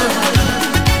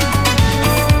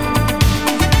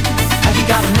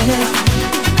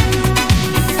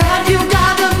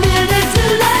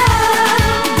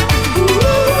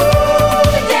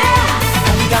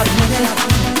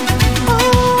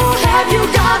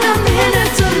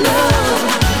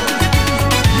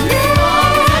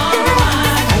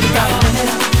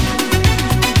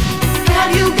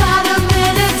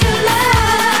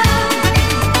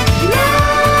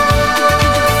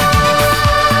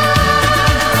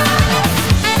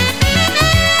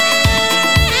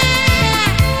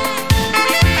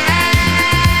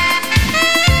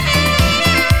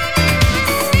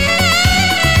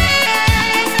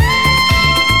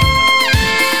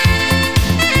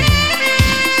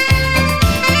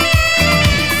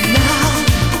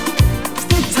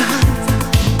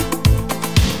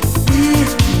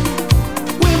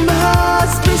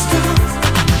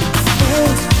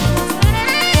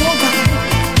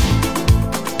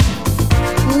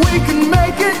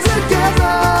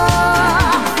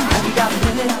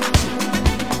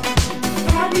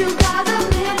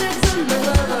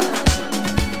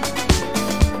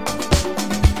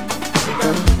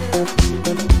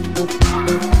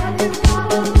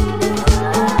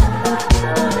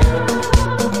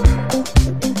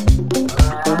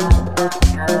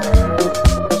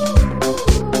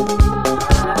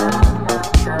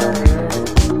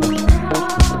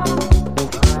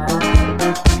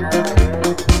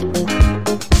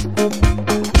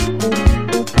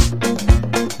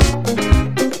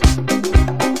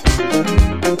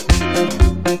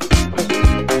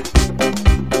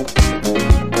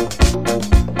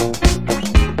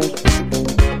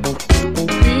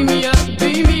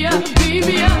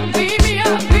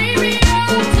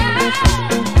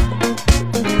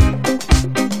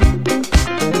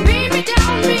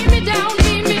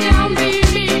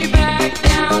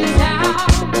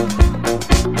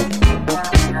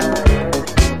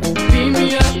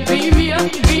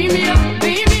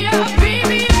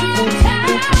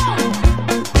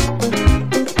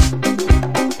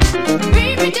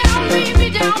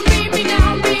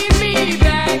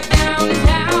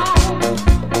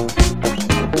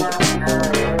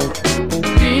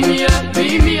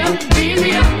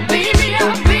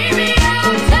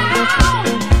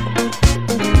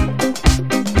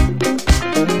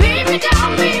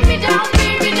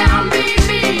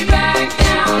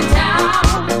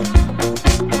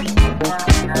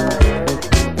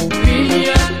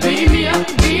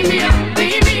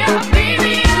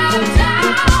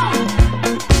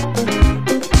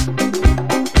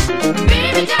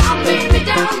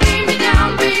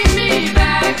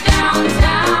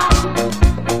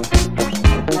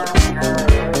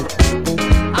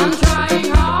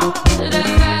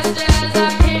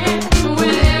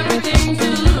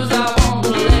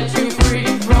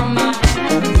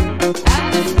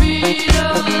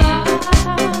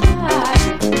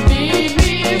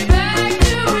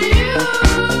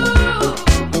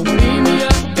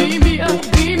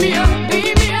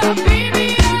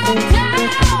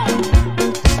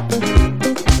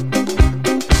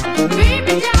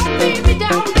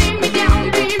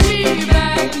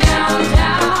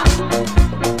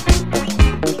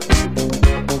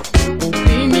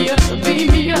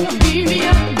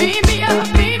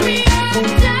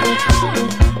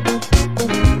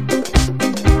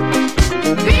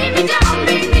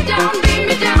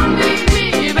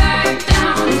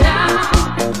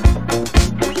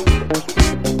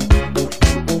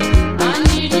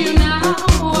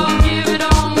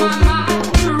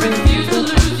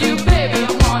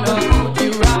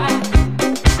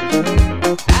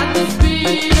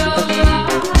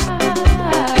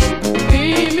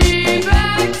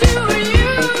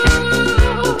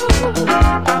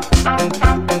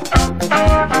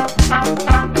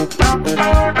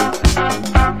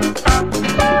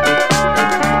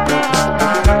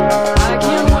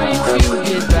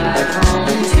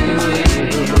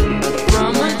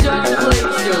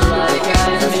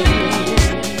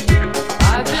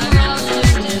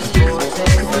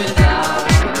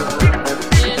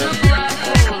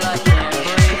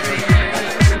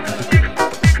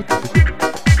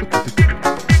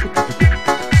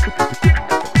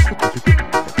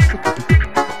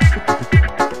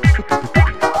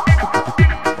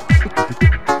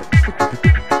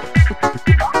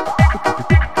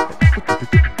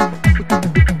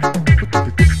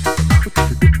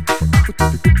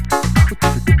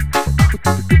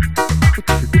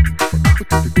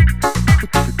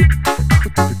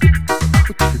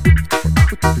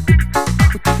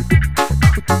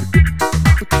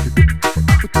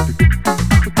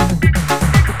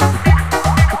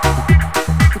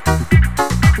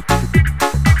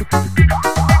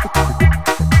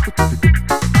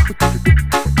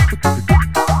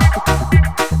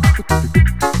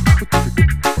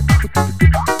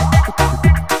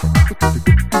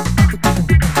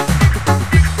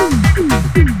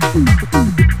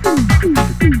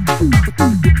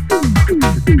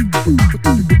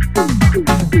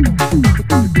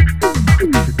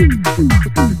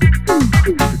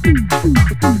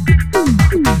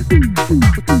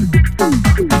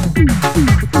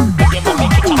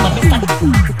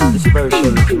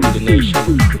 Dispersion through the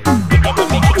nation. But then we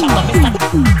make it up and stop.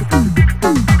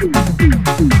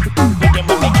 But then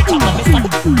we make it up and stop.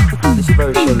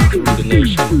 Dispersion through the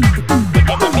nation. But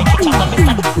then we make it up and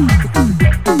stop.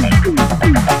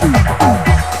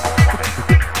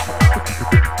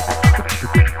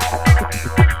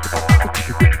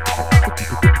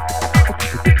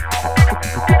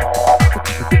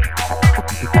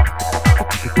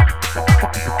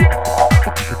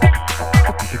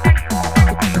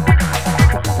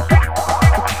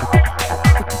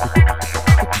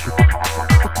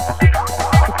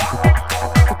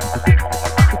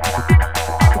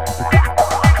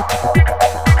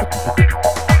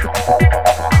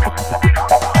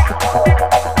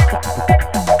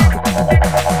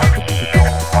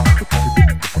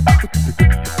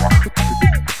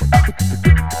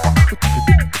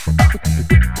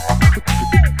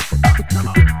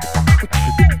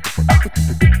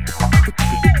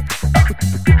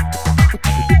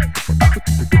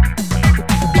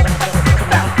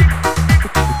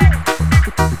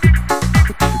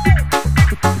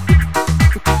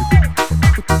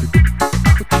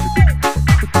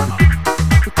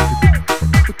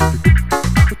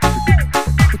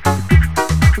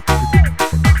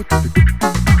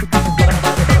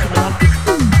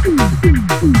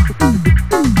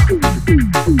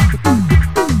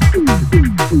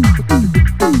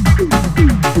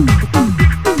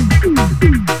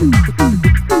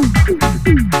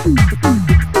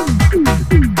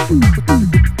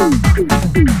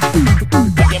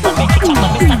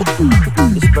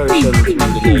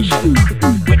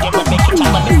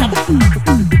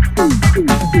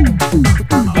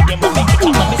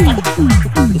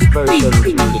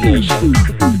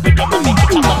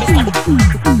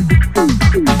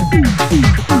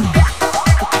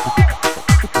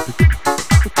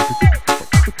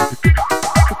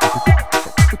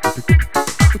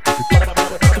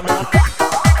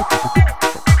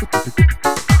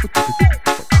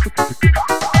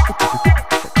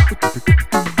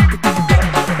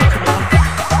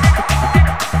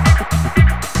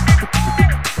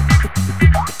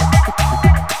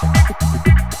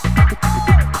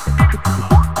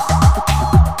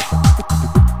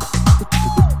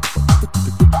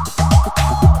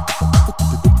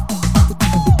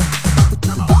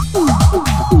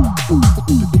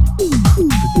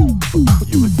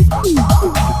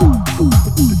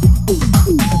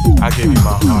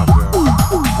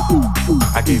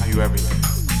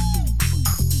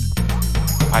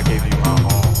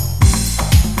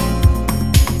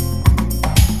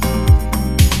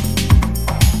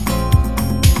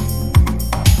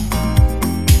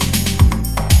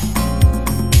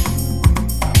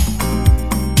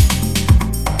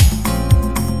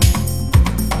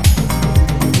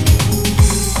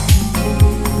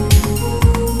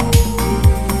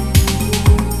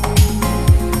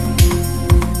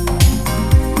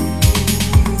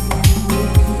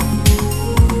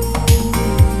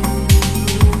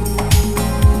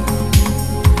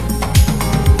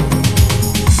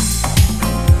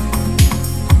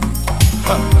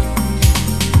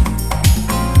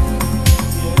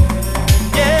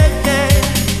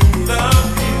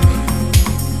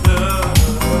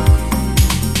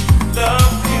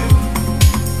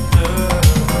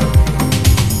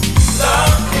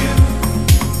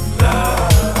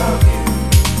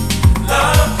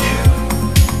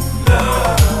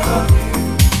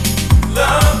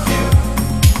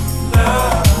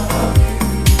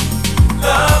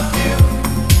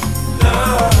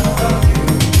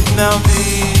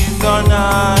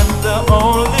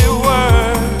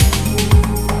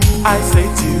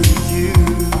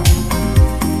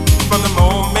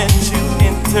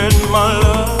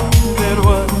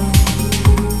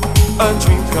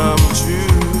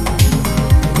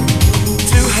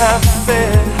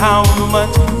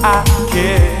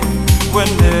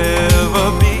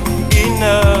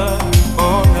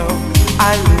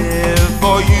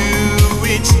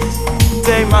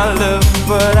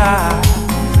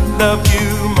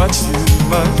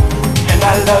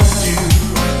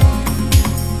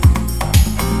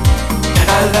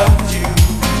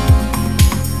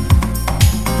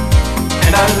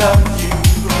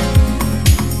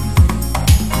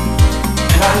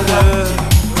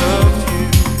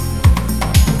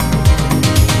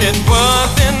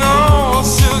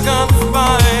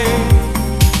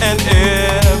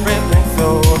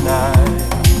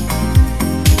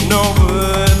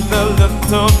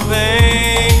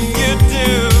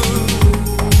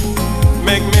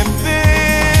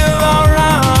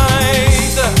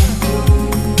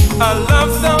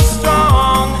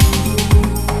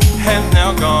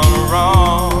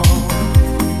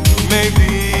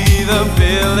 Maybe the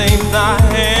feeling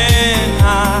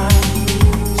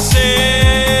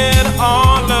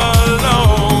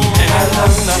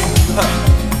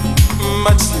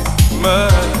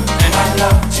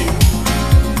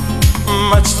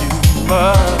much too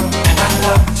much, and I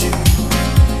loved you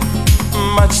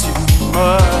much too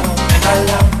much, and I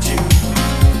loved you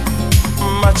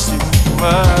much too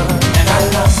much, and I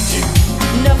loved you.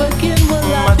 Never again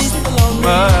will I be so lonely,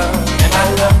 and I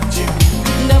loved you.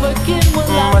 Never again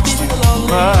will I be so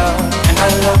lonely, and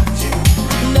I loved you.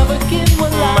 Never again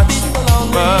will I be so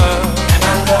lonely, and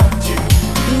I loved you.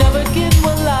 Never again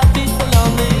will I be so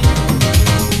lonely.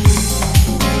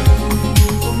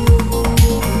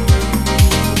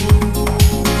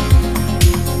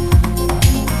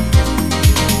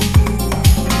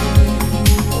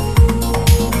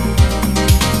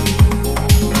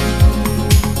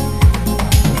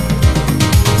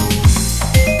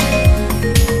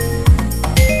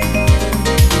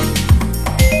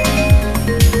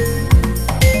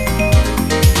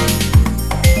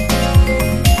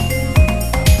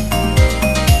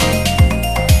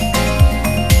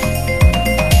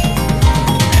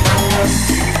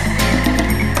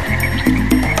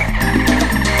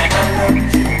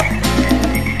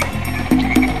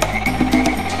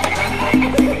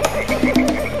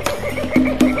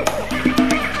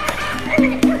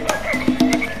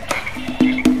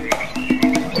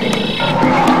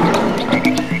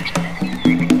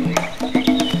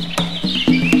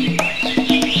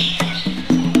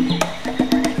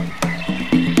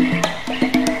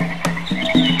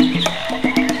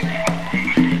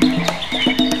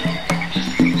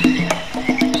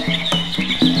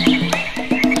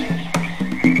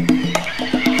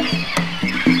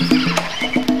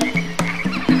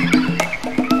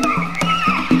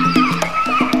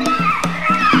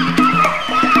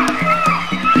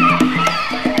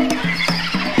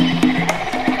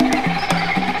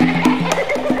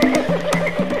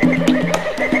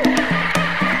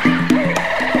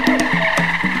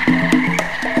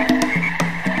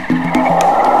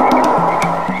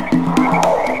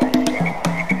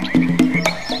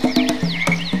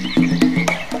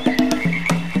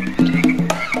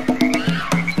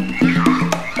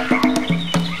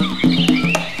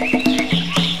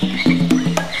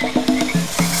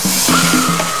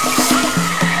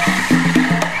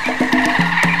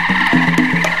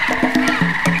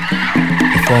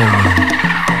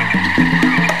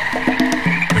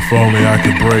 If only I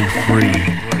could break free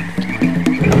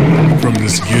from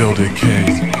this gilded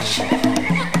cage.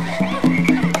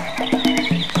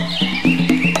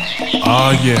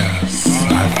 Ah, yes,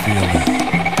 I feel it.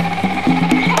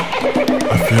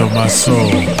 I feel my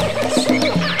soul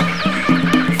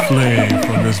fleeing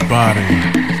from this body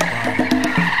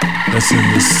that's in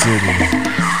this city.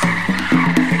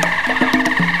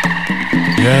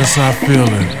 Yes, I feel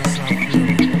it.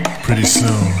 Pretty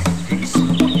soon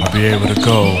I'll be able to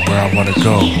go where I want to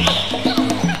go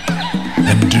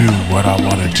and do what I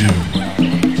want to do.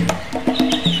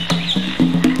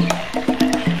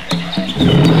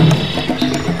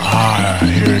 Ah,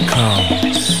 here it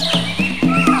comes.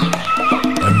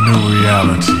 A new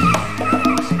reality.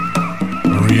 A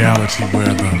reality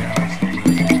where the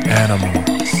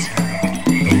animals,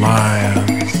 the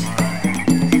lions,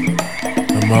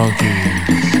 the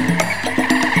monkeys,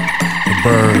 the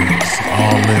birds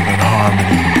all live in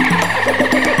harmony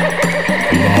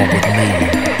along with me.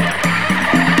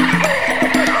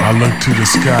 I look to the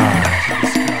sky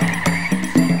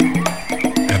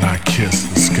and I kiss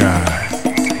the sky.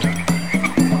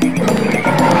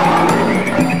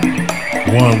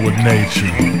 One with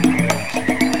nature,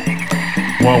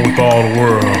 one with all the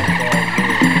world.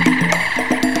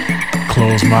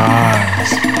 Close my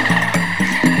eyes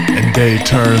and day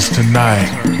turns to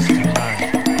night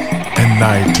and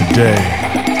night to day.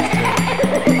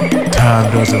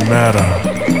 Time doesn't matter,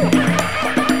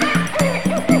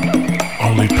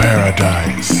 only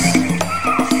paradise.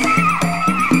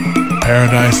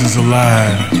 Paradise is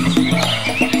alive.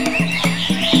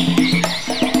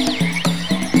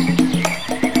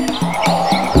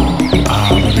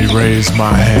 Let me raise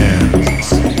my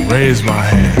hands, raise my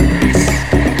hands.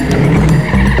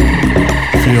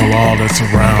 Feel all that's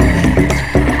around me.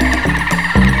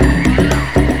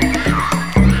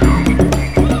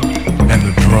 And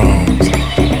the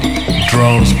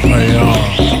drums play on.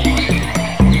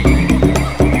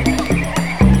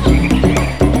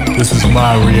 This is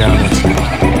my reality.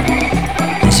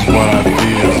 This is what I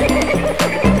feel.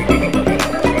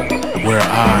 Where I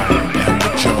am the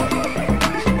jungle.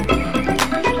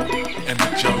 And the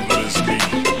jungle is me.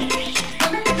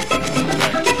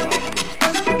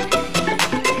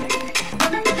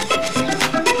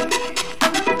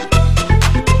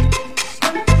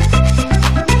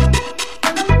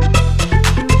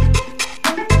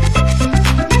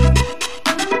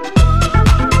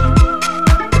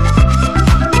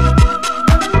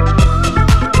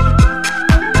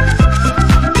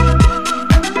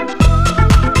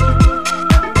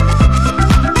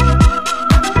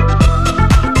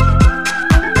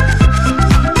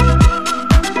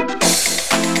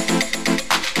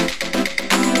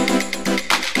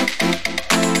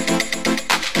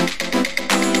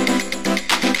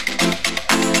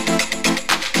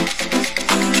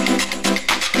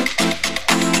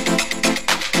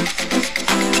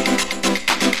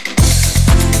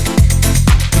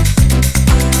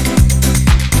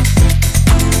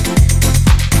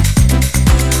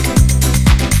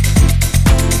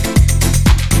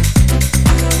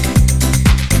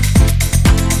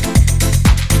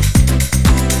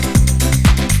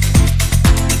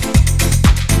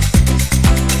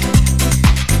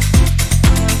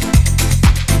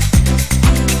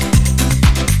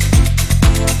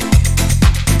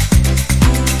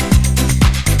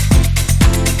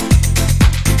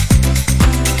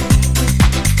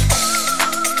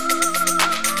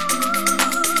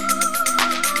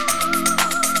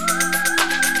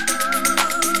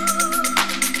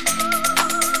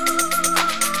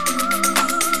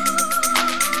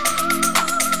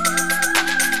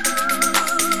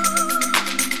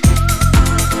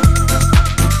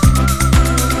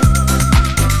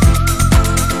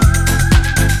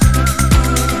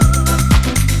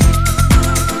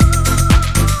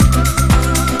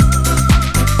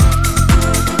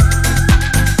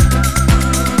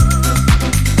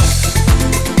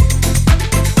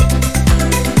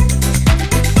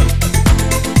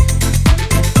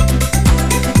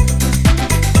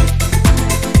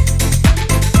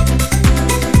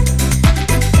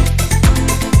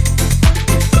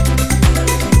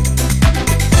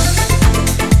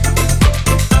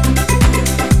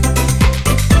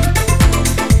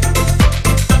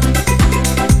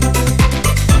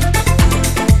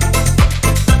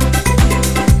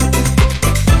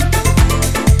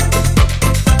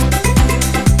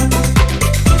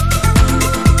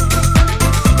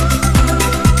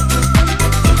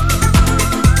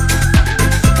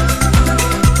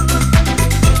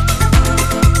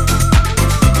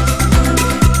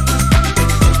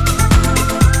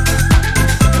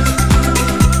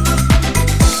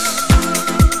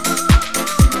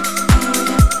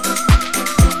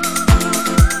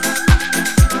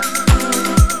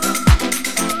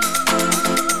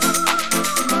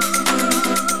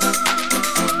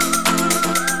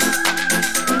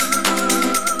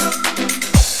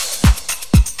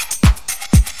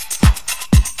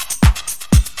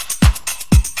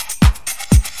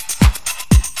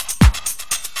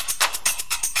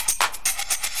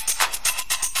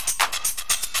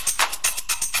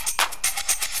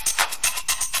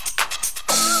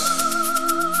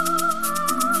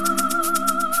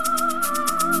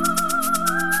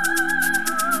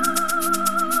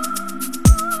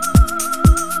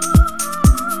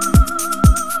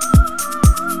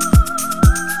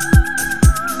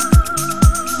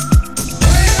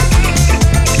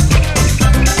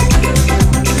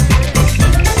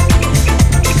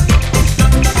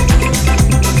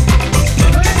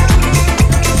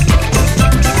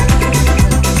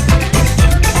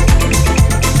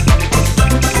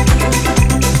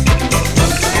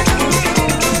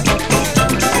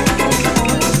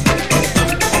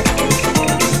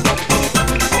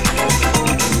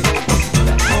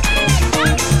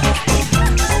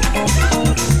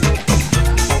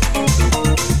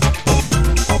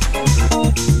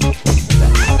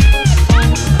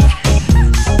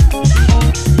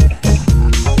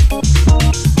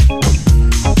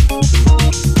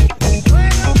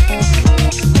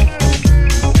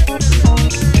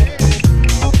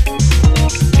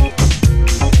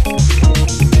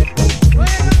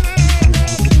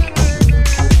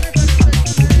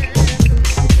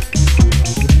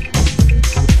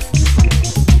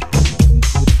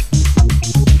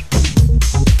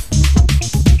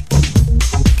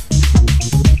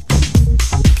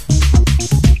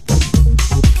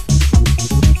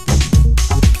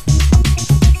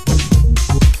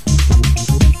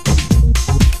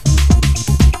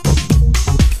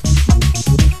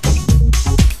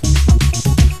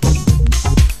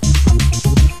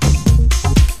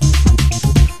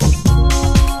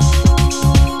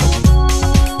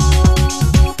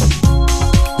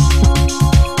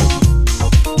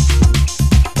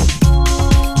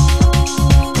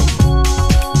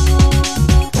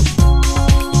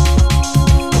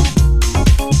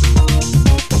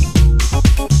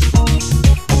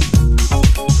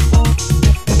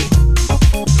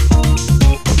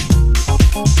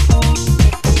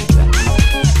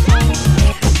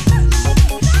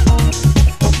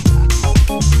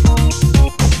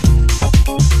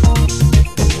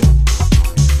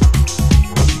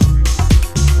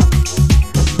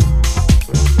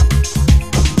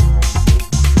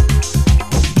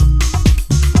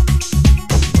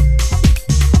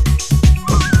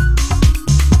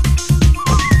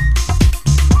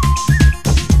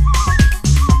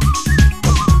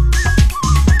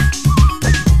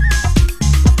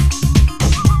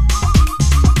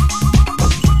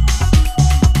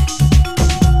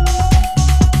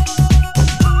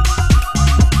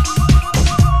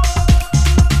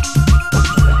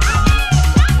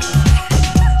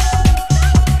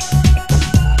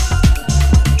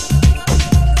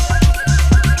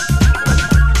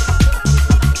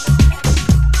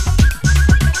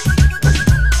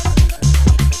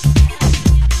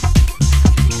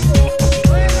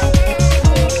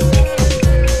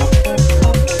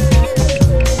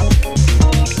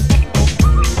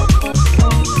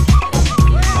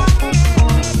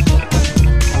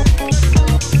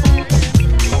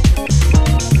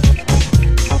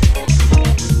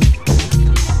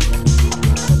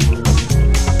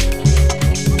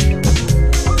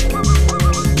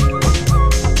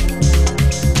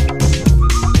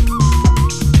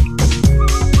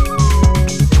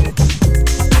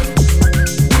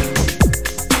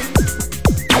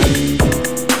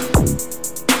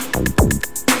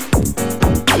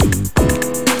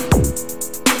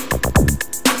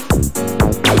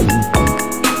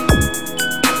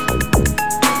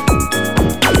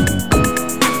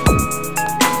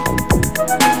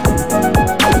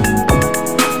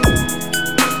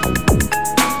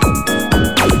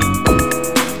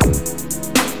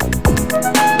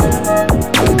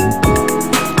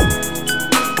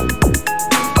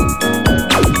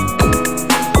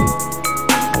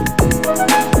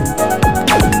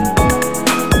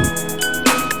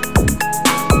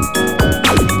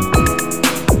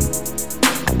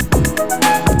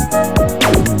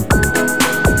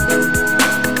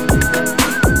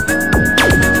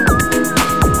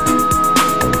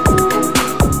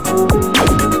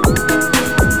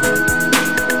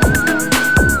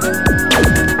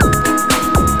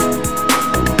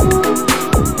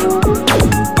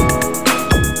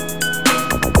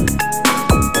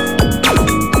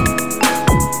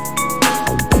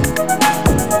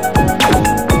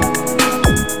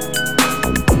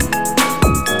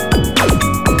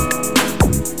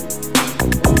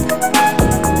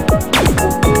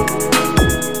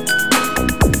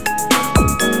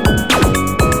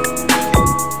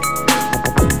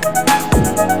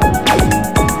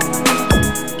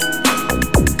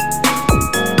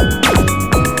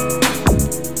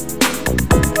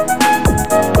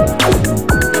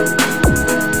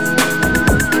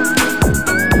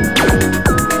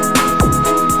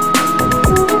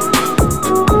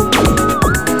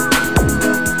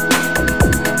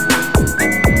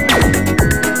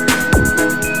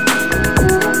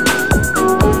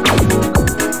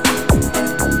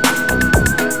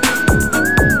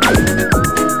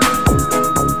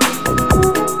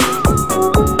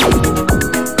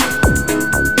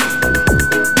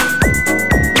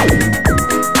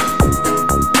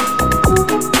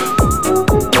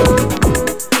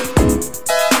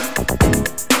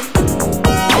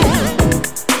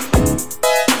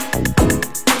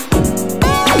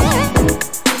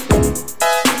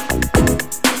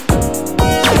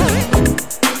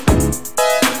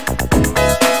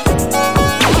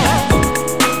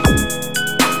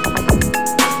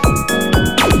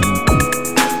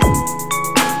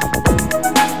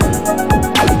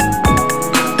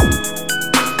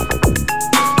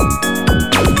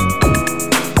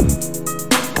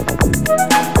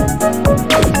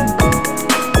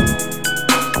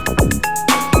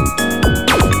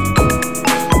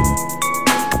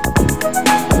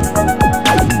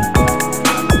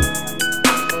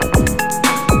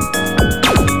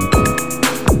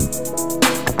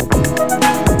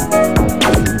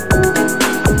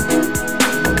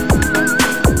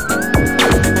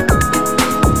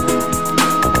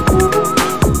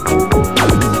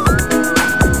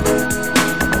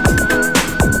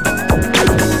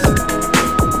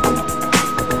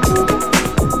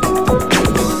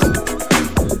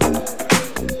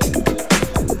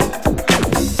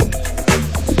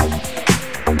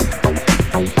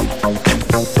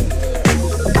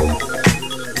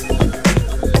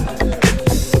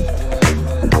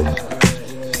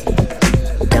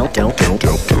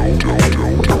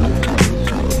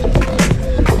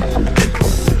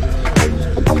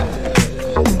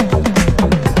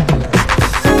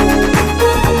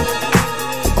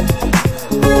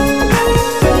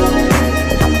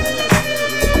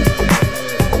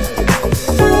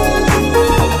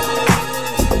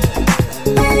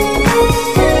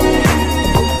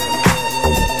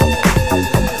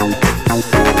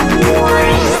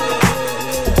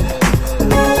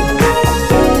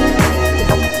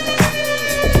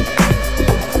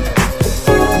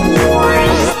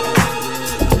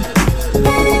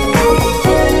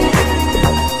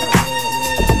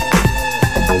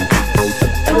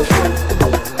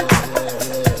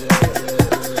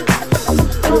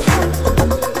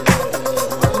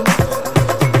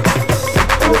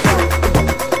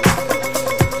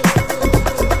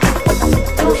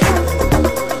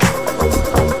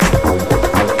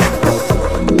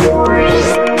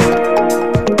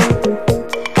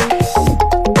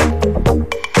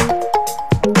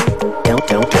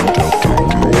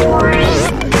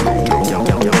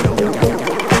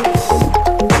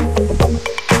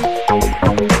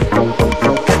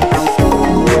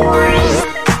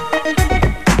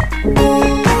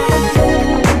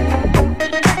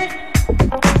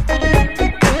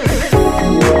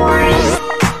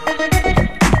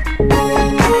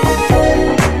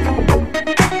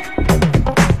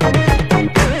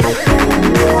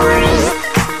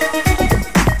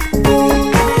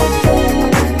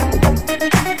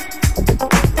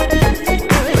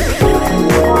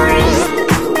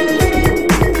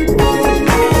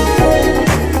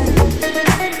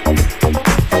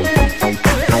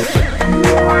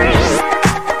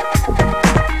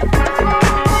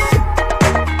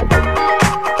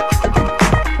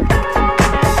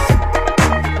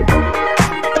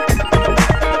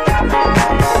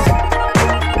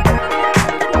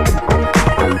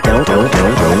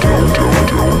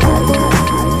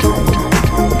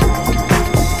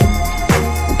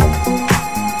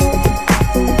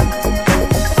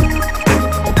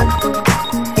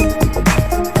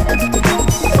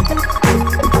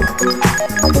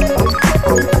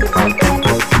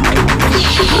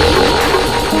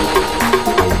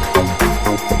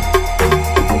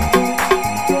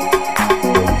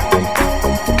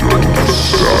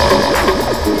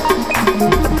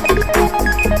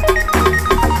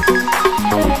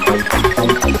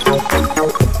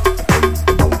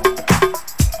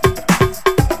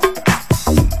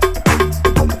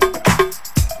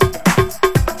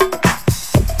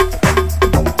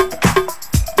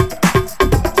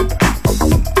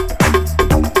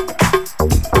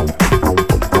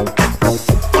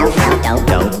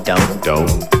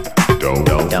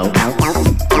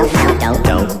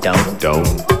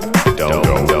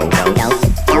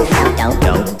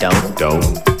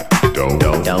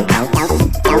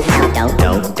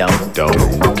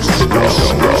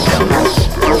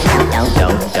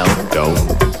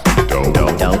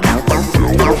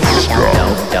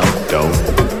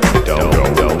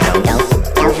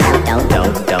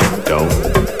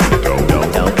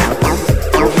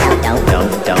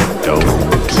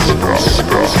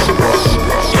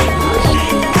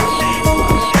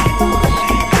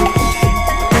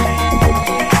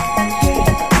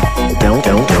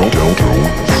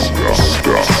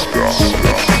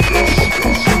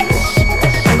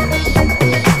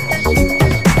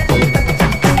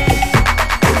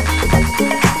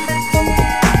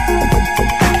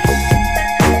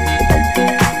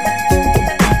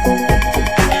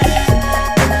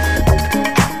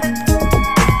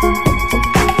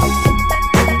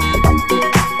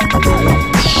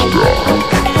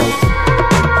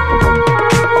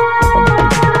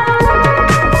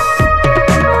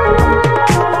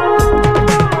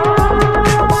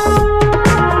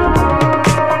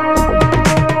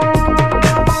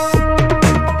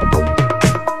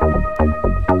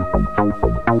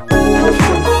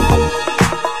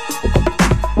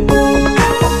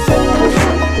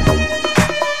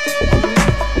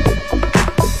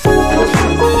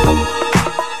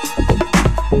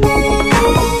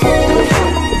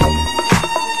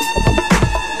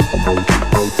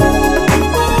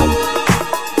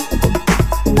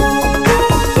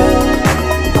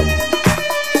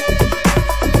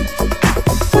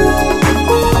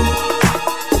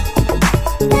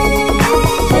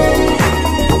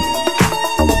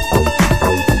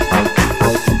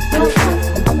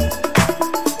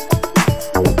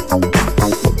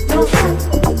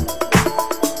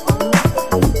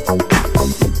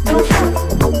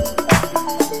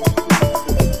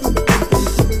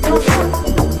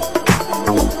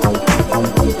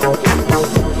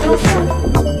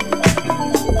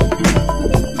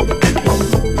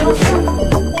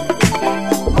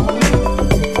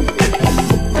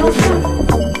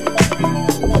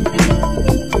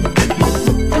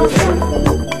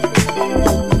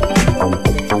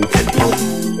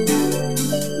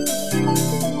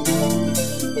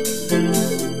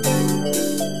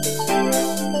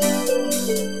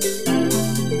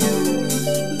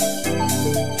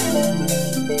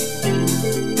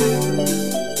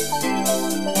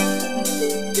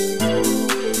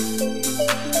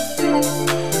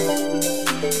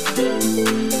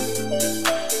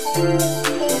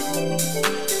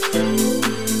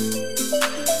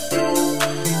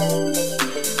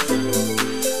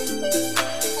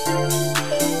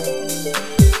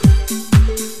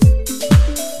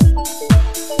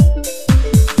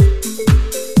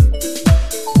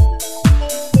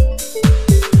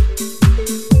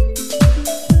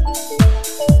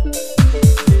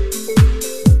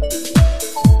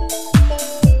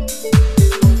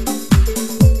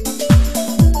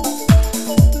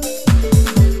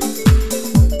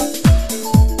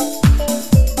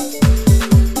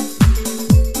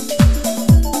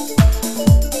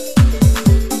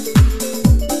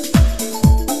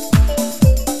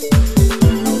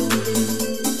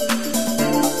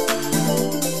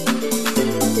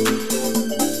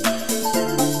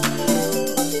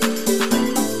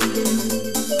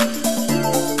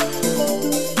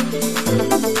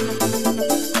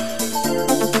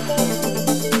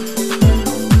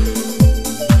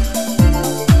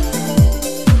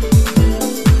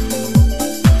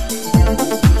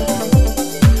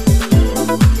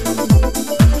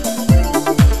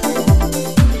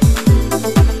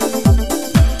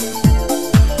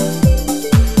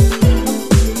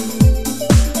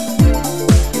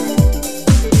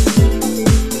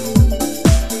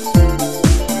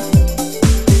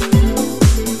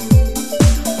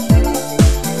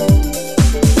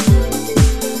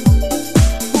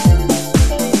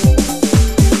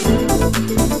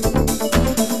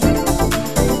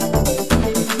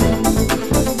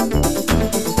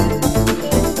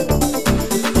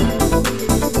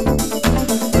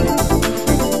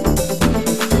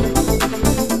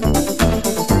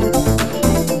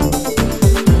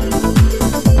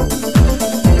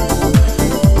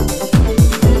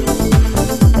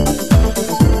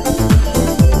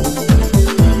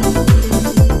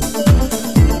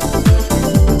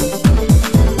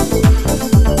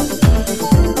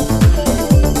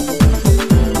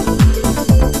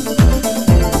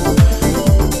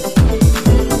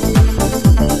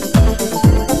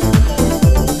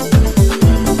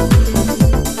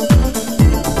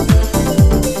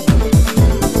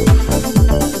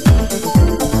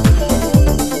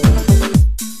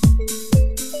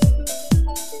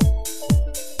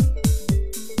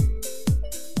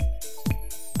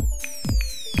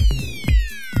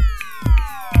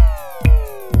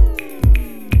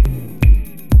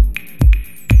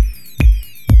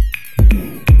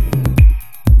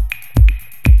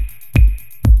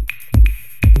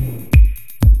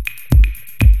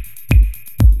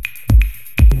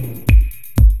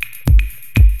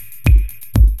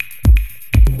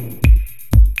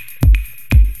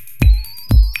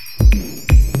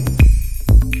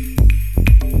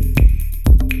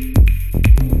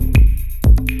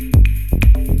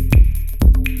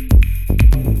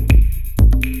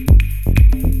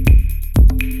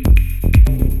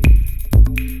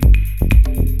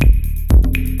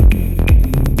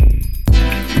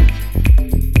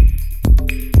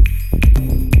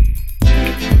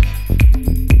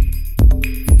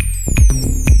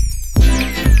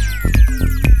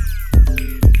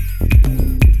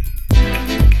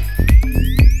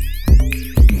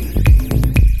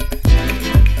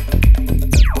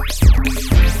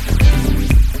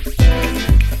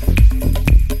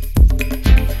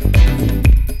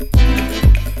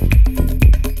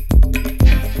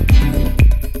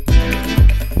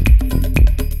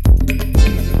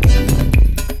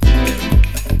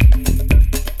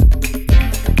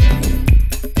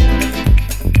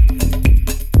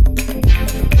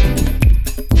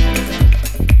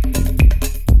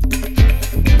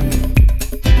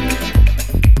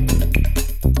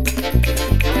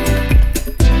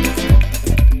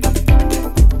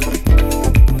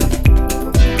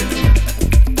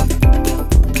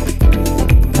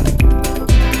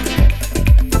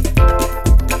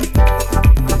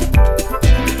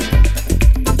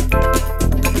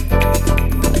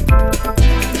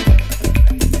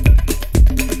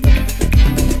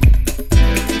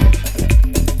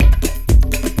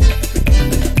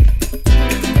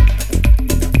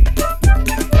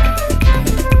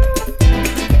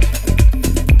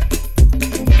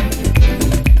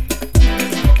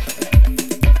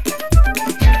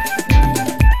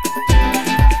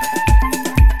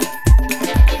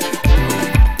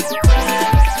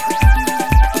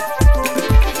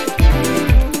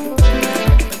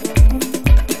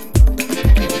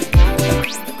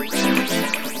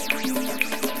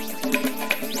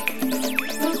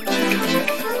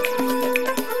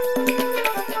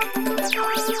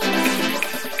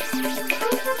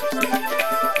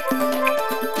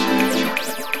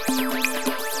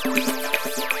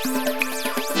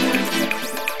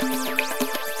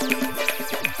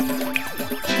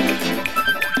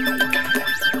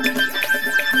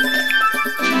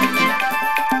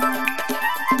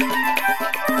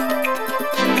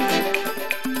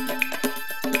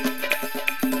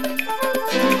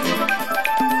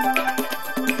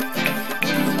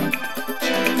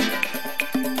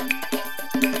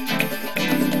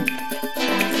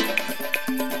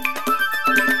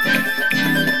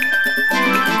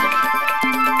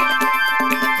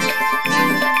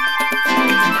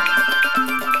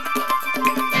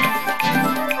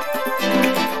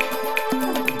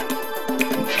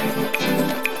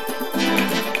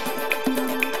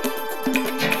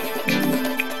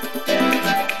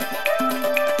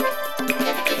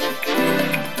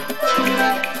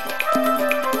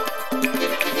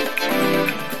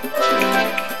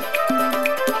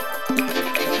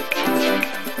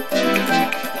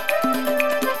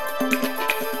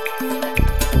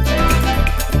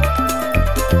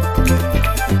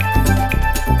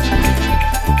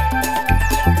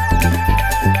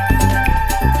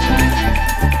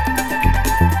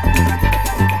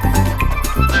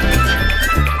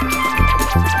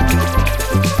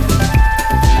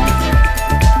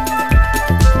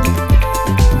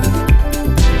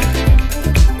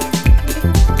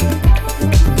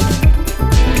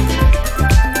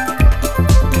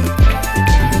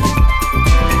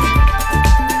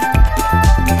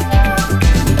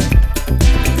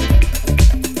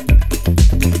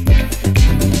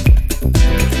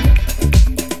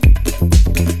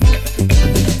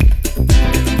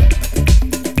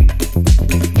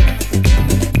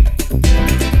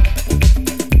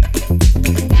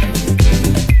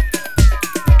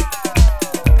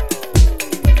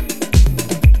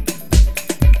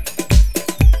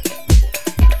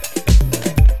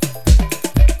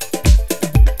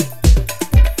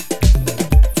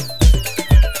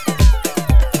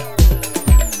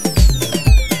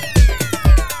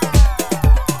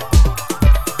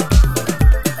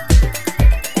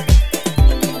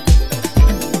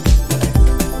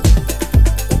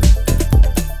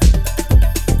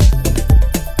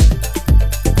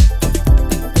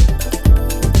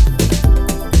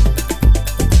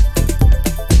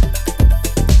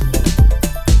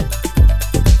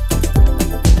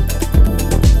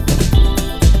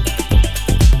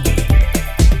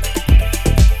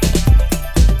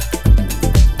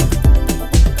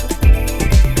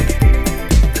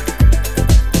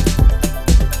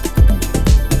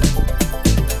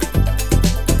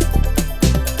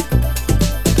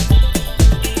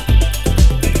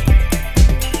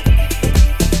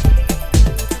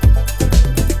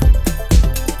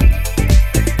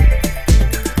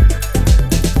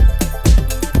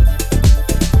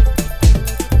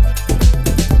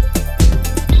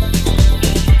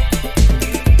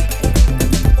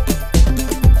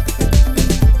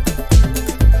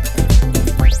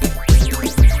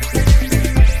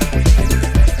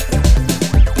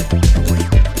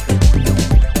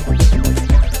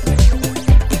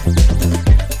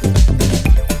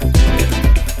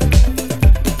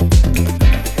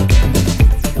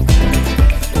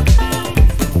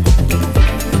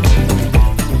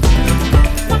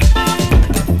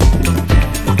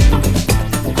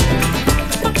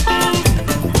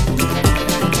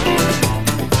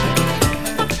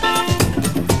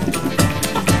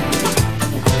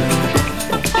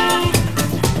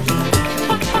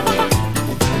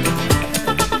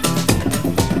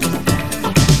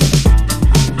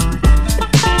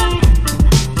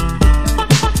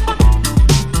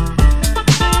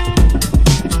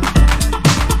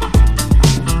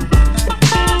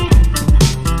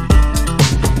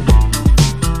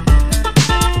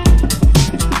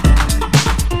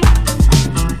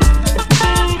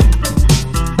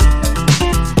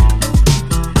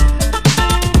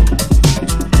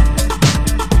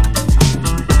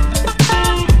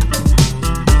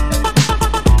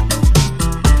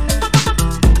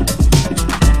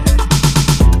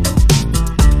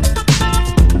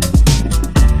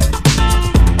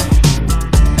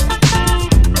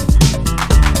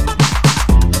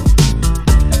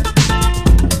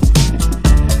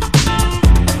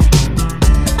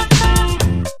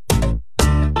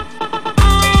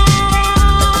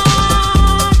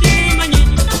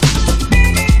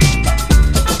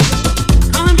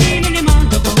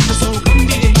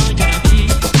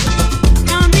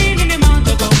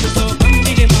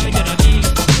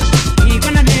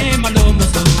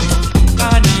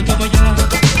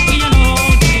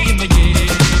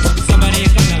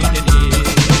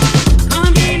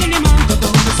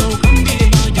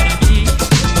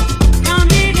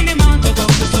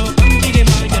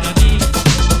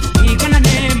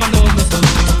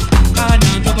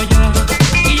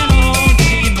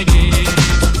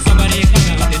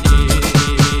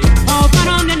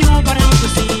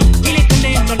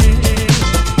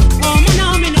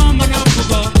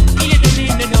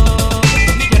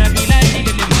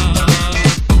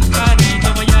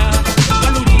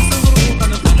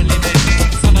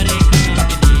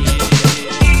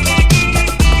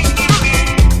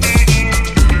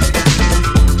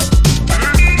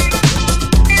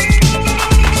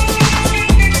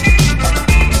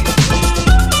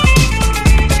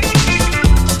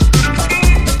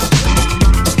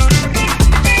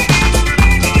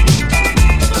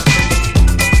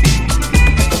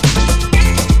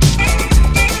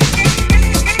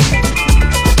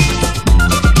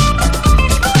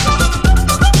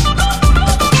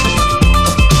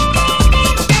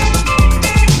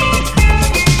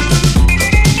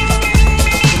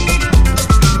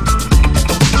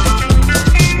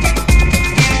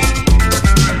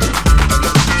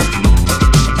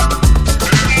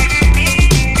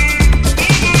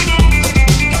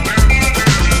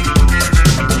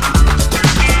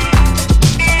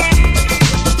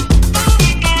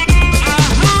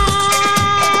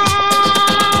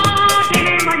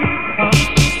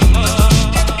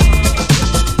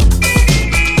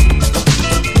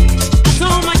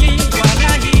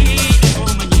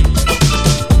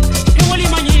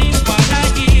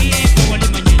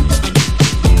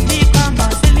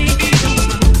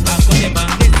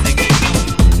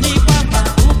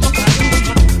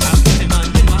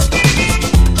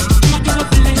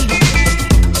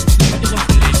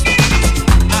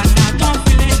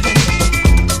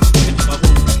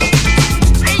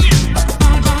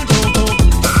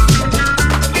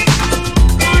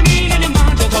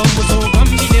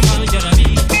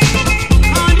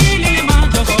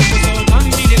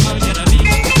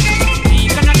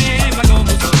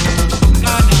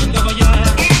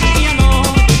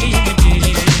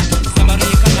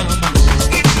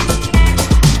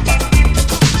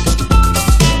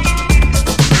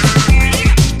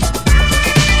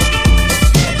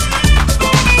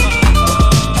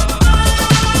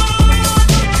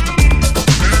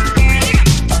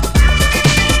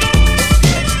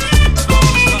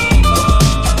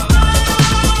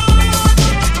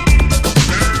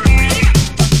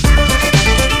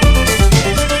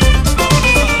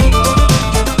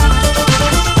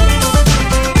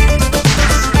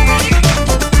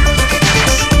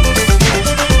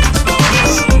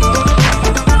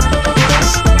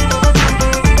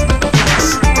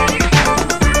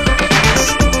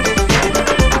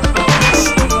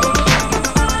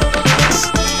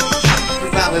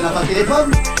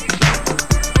 téléphone.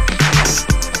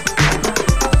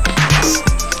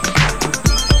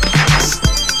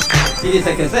 Il est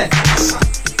sa cassette.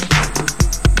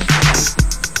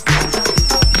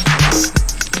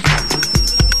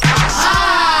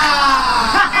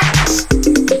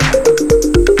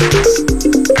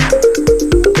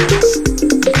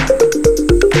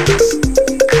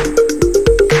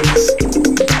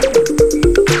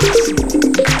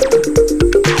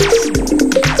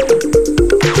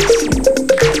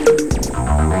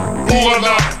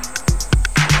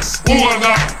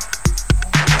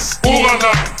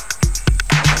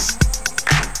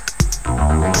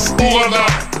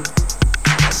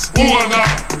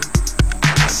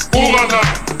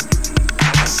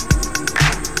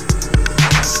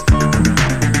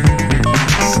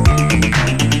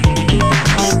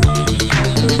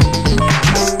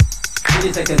 Il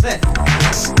est sa cassette.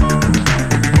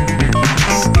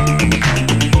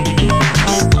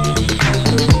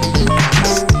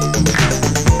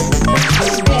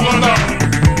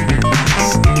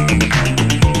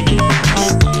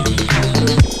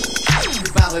 Tu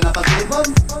parles de n'importe téléphone.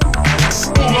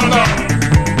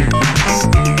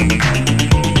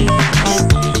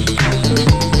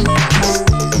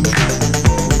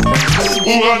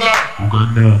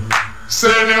 Ouganda,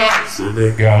 Sénégal,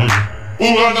 Sénégal,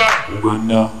 Ouganda,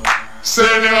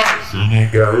 Sénégal,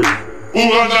 Sénégal,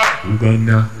 Ouganda,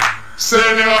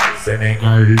 Sénégal,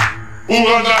 Sénégal,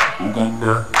 Ouganda,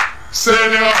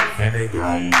 Sénégal,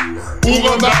 Sénégal,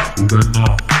 Ouganda,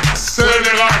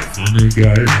 Sénégal,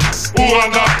 Sénégal,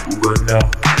 Ouganda,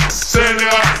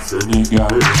 Sénégal,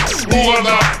 Sénégal,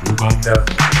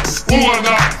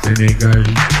 Ouganda, Sénégal,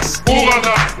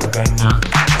 Ouganda,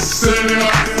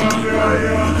 Sénégal.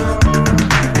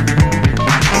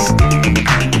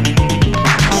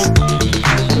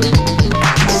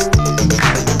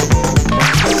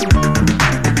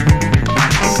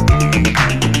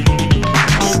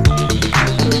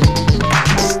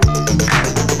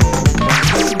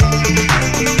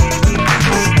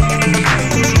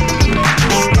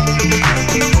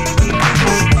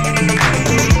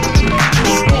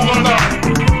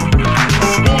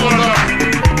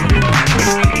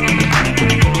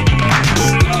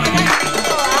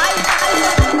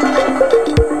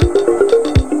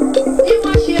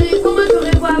 Dis-moi chérie, comment je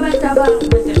vais voir avec ta barbe?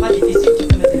 C'est pas difficile, tu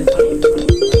peux me téléphoner.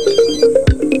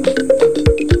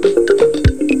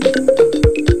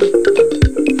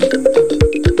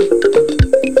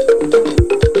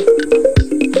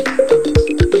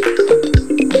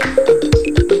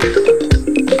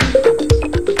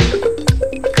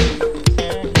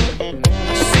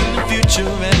 I've seen the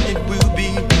future and it will be.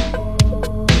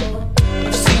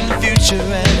 I've seen the future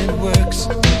and it works.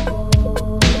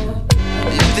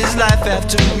 If there's life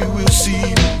after, we will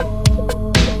see.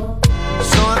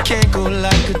 So I can't go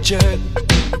like a jerk.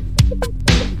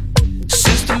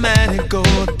 Systematic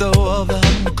ortho of the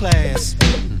upper class.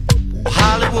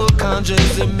 Hollywood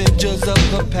conjures images of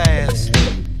the past.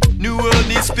 New world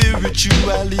needs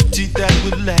spirituality that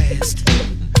will last.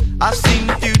 I've seen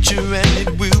the future and it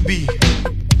will be.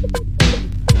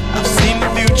 I've seen the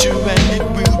future and it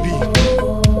will be.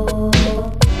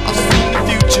 I've seen the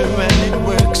future and it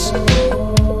works.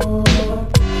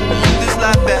 If there's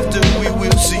life after, we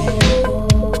will see.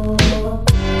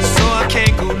 So I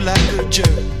can't go like a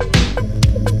jerk.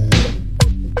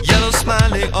 Yellow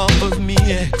smiley offers me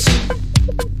X,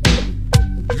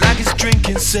 like it's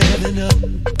drinking 7-Up.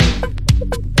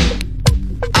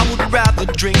 I would rather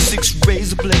drink 6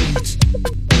 razor blades.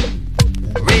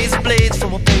 Razor blades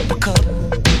from a paper cup.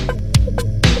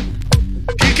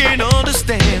 You can't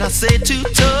understand, I say too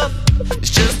tough.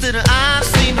 It's just that I've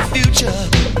seen the future.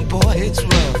 Boy, it's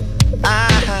rough.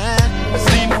 I've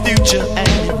seen the future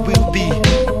and it will be.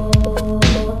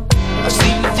 I've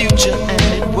seen the future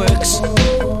and it works.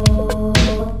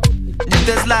 If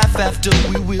there's life after,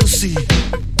 we will see.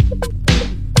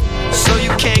 So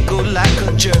you can't go like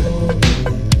a jerk.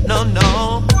 No,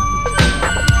 no.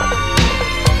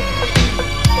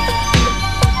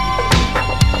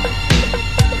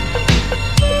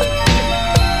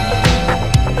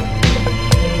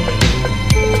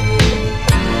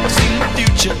 I've seen the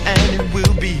future and it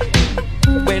will be.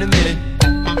 Wait a minute.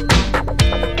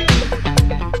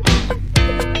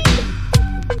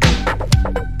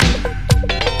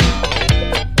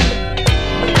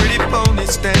 Pretty pony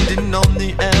standing on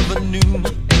the avenue,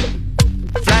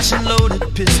 flashing loaded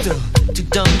pistol, too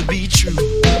dumb to be true.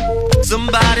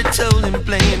 Somebody told him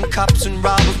playing cops and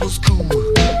robbers was cool.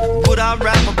 Would our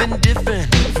rap have been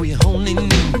different if we only knew?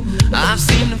 I've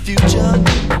seen the future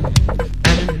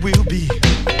and it will be.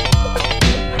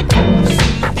 I've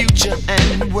seen the future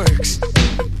and it works.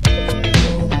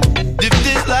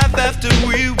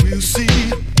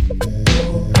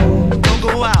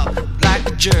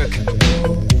 jerk.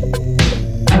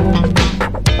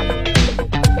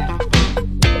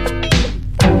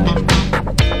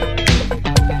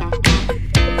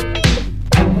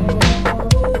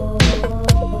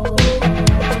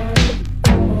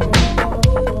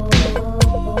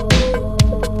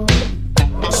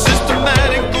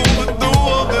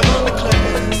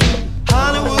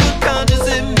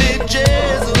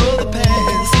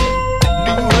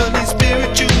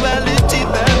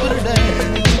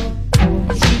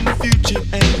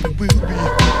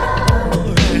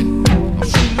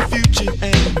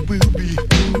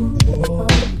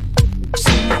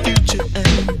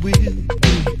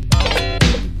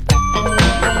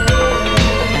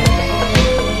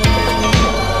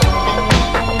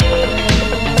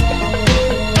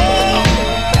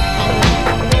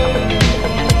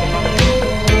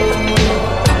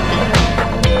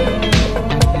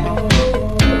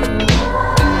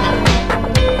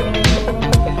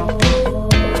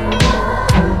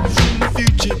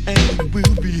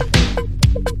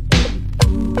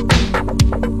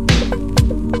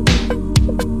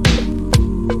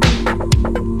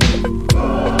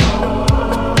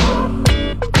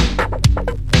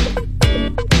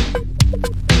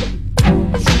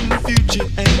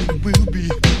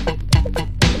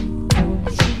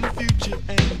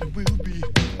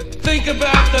 Think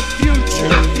about the future.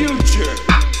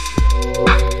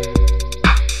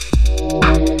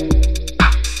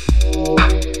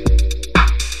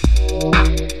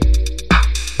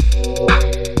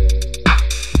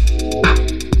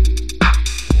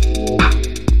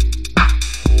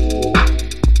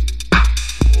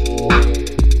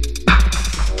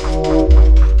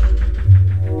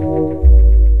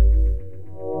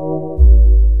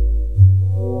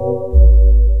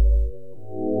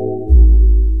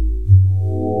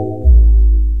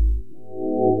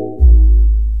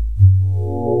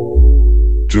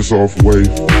 Just off wave,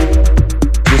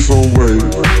 just on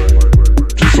wave,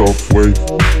 just off wave,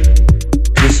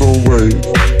 just on wave,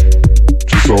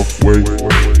 just off wave,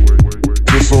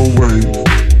 just on wave,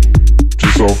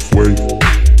 just off wave.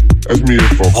 Ask me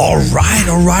if I'm All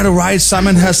right.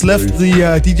 Simon has left the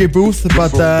DJ booth,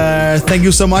 but thank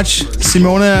you so much,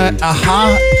 Simone.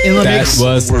 Aha, in the mix. That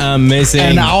was amazing.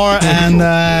 An hour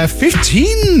and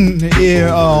 15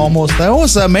 almost. That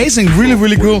was amazing. Really,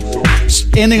 really cool.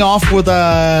 Ending off with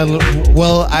I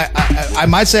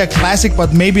might say a classic,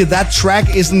 but maybe that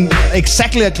track isn't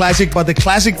exactly a classic, but the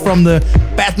classic from the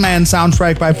Batman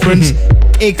soundtrack by Prince.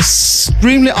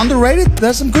 Extremely underrated.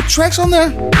 There's some good tracks on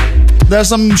there. There's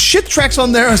some shit tracks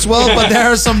on there as well, but there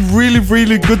are some really,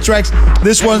 really good tracks.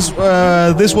 This was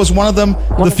one of them.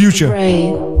 The Future.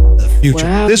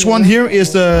 This one here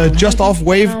is the Just Off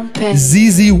Wave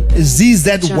ZZ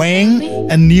Wang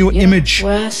and New Image.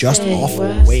 Just Off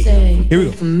Wave. Here we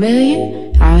go.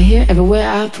 Familiar, out here everywhere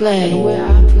I play.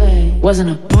 Wasn't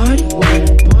a party,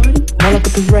 more like a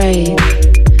parade.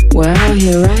 We're out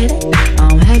here riding,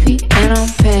 I'm happy and I'm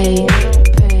paid.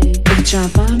 If you try to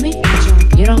find me,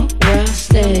 you know where I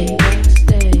stay.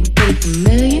 Pretty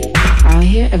familiar, out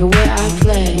here everywhere I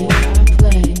play.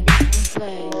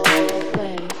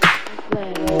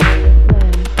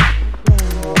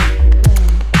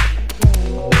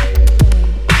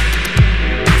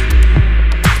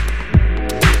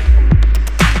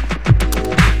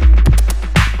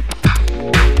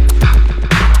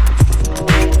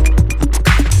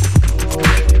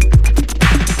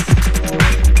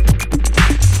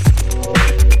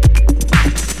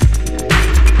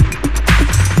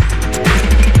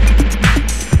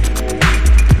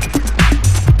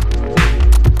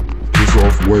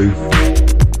 wave,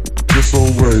 just on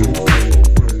wave,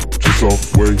 just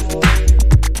off wave,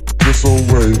 just on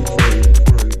wave,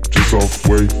 just off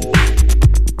wave,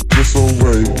 just on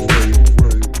wave,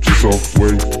 just off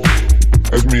wave.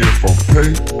 Ask me if I'm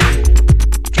paid,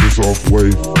 just off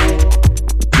wave,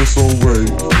 just on wave,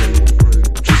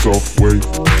 just off wave,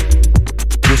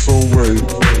 just on wave,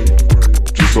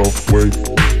 just off wave,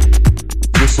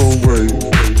 just on wave,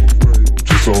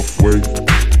 just off wave.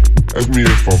 Ask me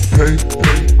if I'm paid.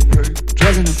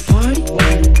 Wasn't a party,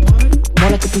 more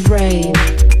like a parade.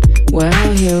 We're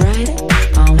out here riding,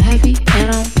 I'm happy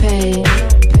and I'm paid.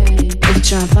 If you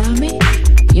try to find me,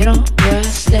 you know where I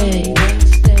stay.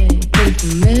 Pretty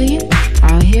familiar,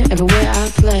 out here everywhere I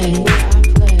play.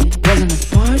 Wasn't a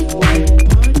party,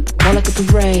 more like a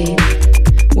parade.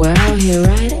 We're out here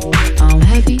riding, I'm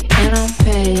happy and I'm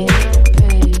paid.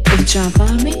 If you try to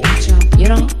find me, you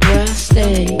know where I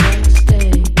stay.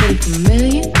 Pretty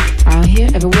familiar, out here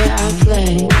everywhere I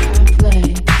play.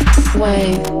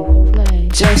 Wave,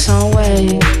 just on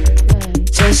wave,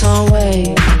 just on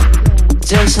wave,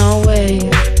 just on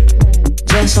wave,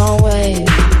 just on wave,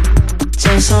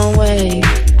 just on wave,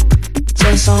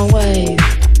 just on wave,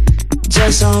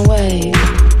 just on wave,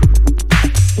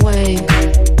 wave,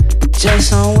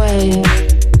 just on wave,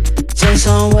 just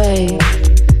on wave,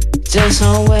 just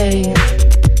on wave,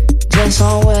 just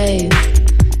on wave,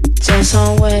 just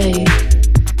on wave,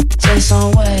 just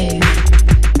on wave,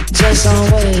 just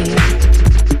on wave.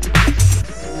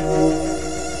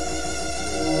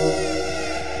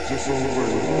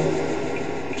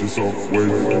 Just on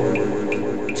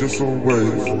wave, just on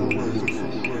wave.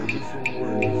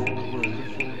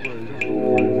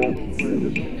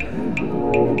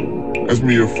 Ask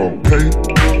me if I'm paid.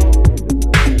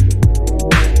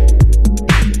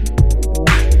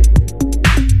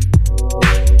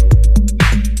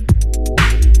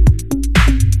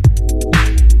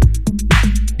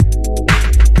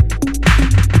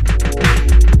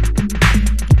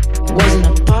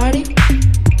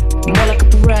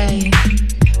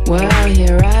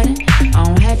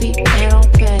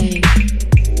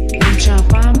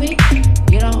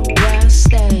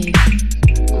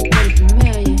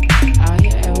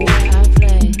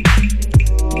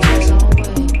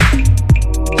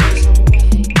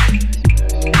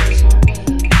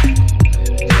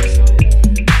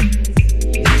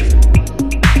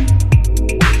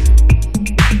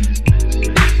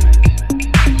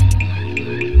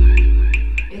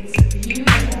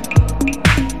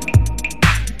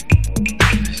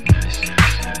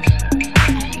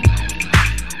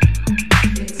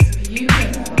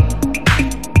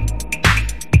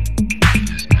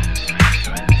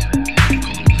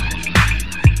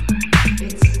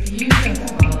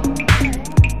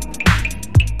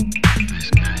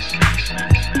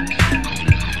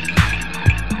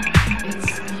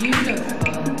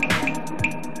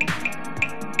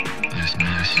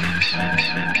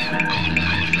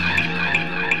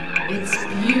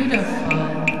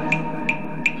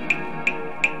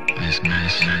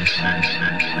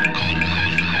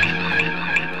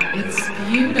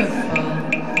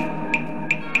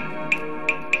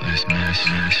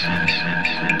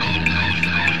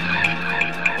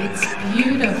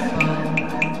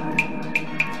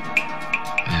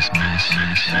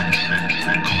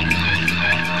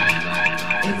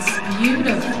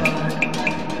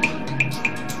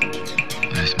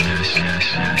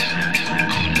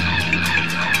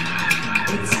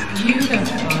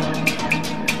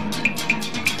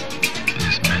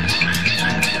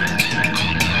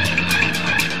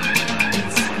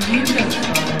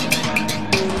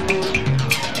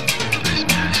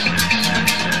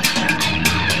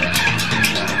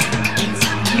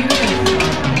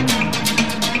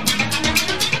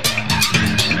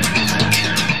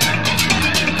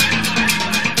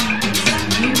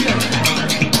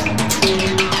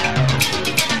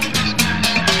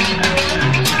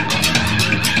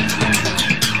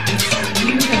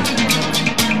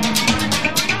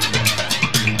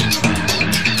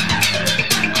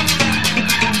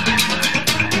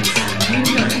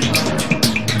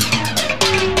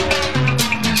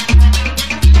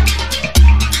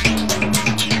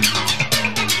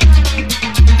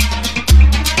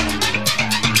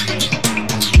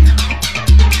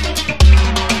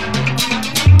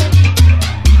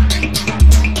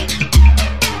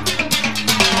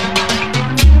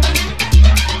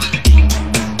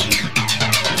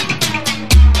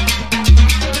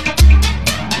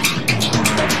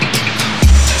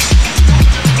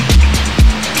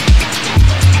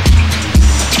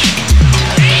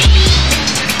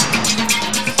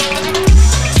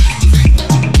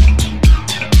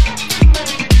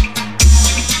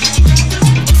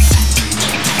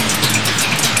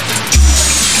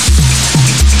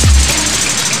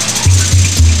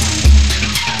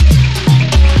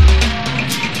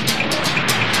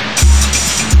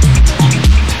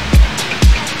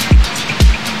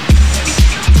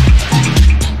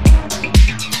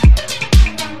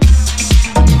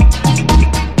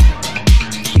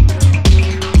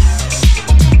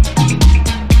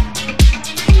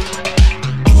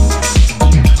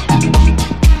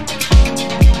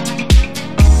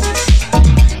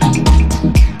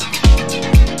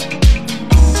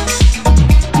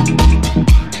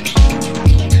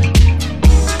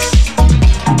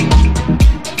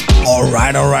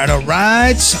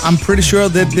 I'm pretty sure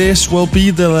that this will be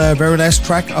the very last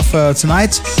track of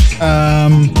tonight.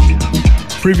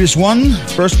 First one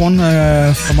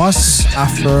from us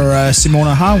after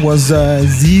Simona Ha was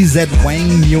ZZ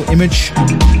Wang New Image,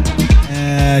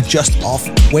 just off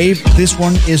Wave. This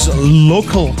one is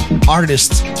Local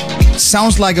Artist.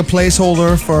 Sounds like a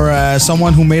placeholder for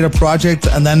someone who made a project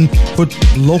and then put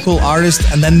Local Artist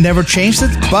and then never changed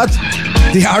it, but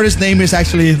the artist name is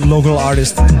actually Local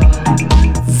Artist.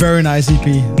 Very nice EP.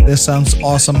 This sounds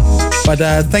awesome. But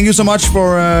thank you so much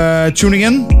for tuning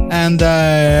in, and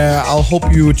I'll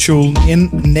hope you tune in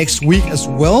next week as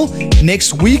well.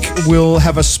 Next week we'll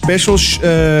have a special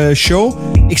show,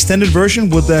 extended version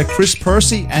with Chris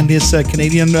Percy and his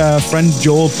Canadian friend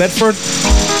Joel Bedford.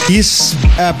 He's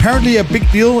apparently a big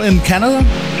deal in Canada,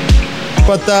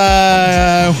 but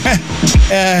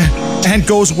and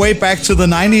goes way back to the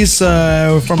 90s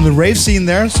from the rave scene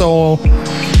there. So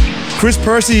Chris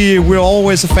Percy, we're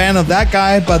always a fan of that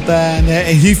guy, but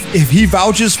if he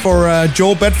vouches for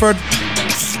Joel Bedford,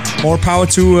 more power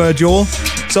to Joel.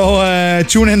 So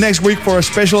tune in next week for a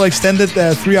special extended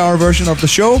 3-hour version of the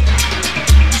show.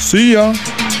 See ya.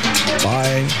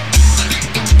 Bye.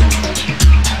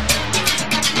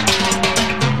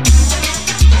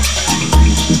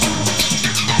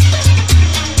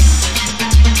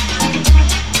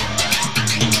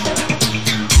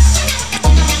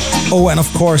 Oh, and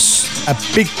of course, a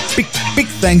big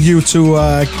thank you to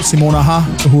Simon Aha,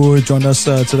 who joined us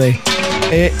today.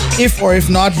 If or if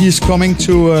not, he's going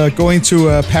to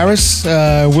Paris.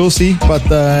 We'll see, but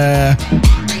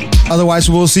otherwise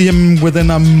we'll see him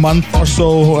within a month or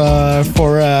so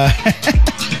for the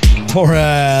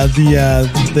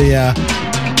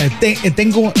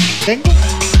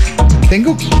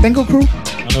Dengo crew.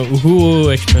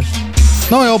 Uhuru Express.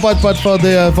 No, but for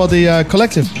the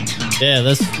collective. Yeah,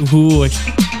 that's Uhuru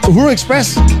Express. Uhuru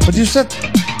Express? What you said?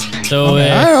 So,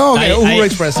 Uhuru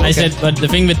Express. Okay. I said, but the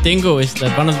thing with Dingo is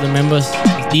that one of the members,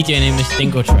 his DJ name is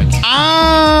Dingo Track.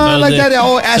 Ah, so like that.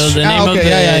 Oh, Ash. So the name of the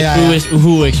crew is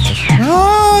Uhuru Express.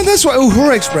 Oh, that's why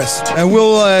Uhuru Express. And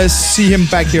we'll see him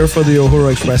back here for the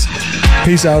Uhuru Express.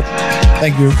 Peace out.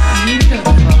 Thank you.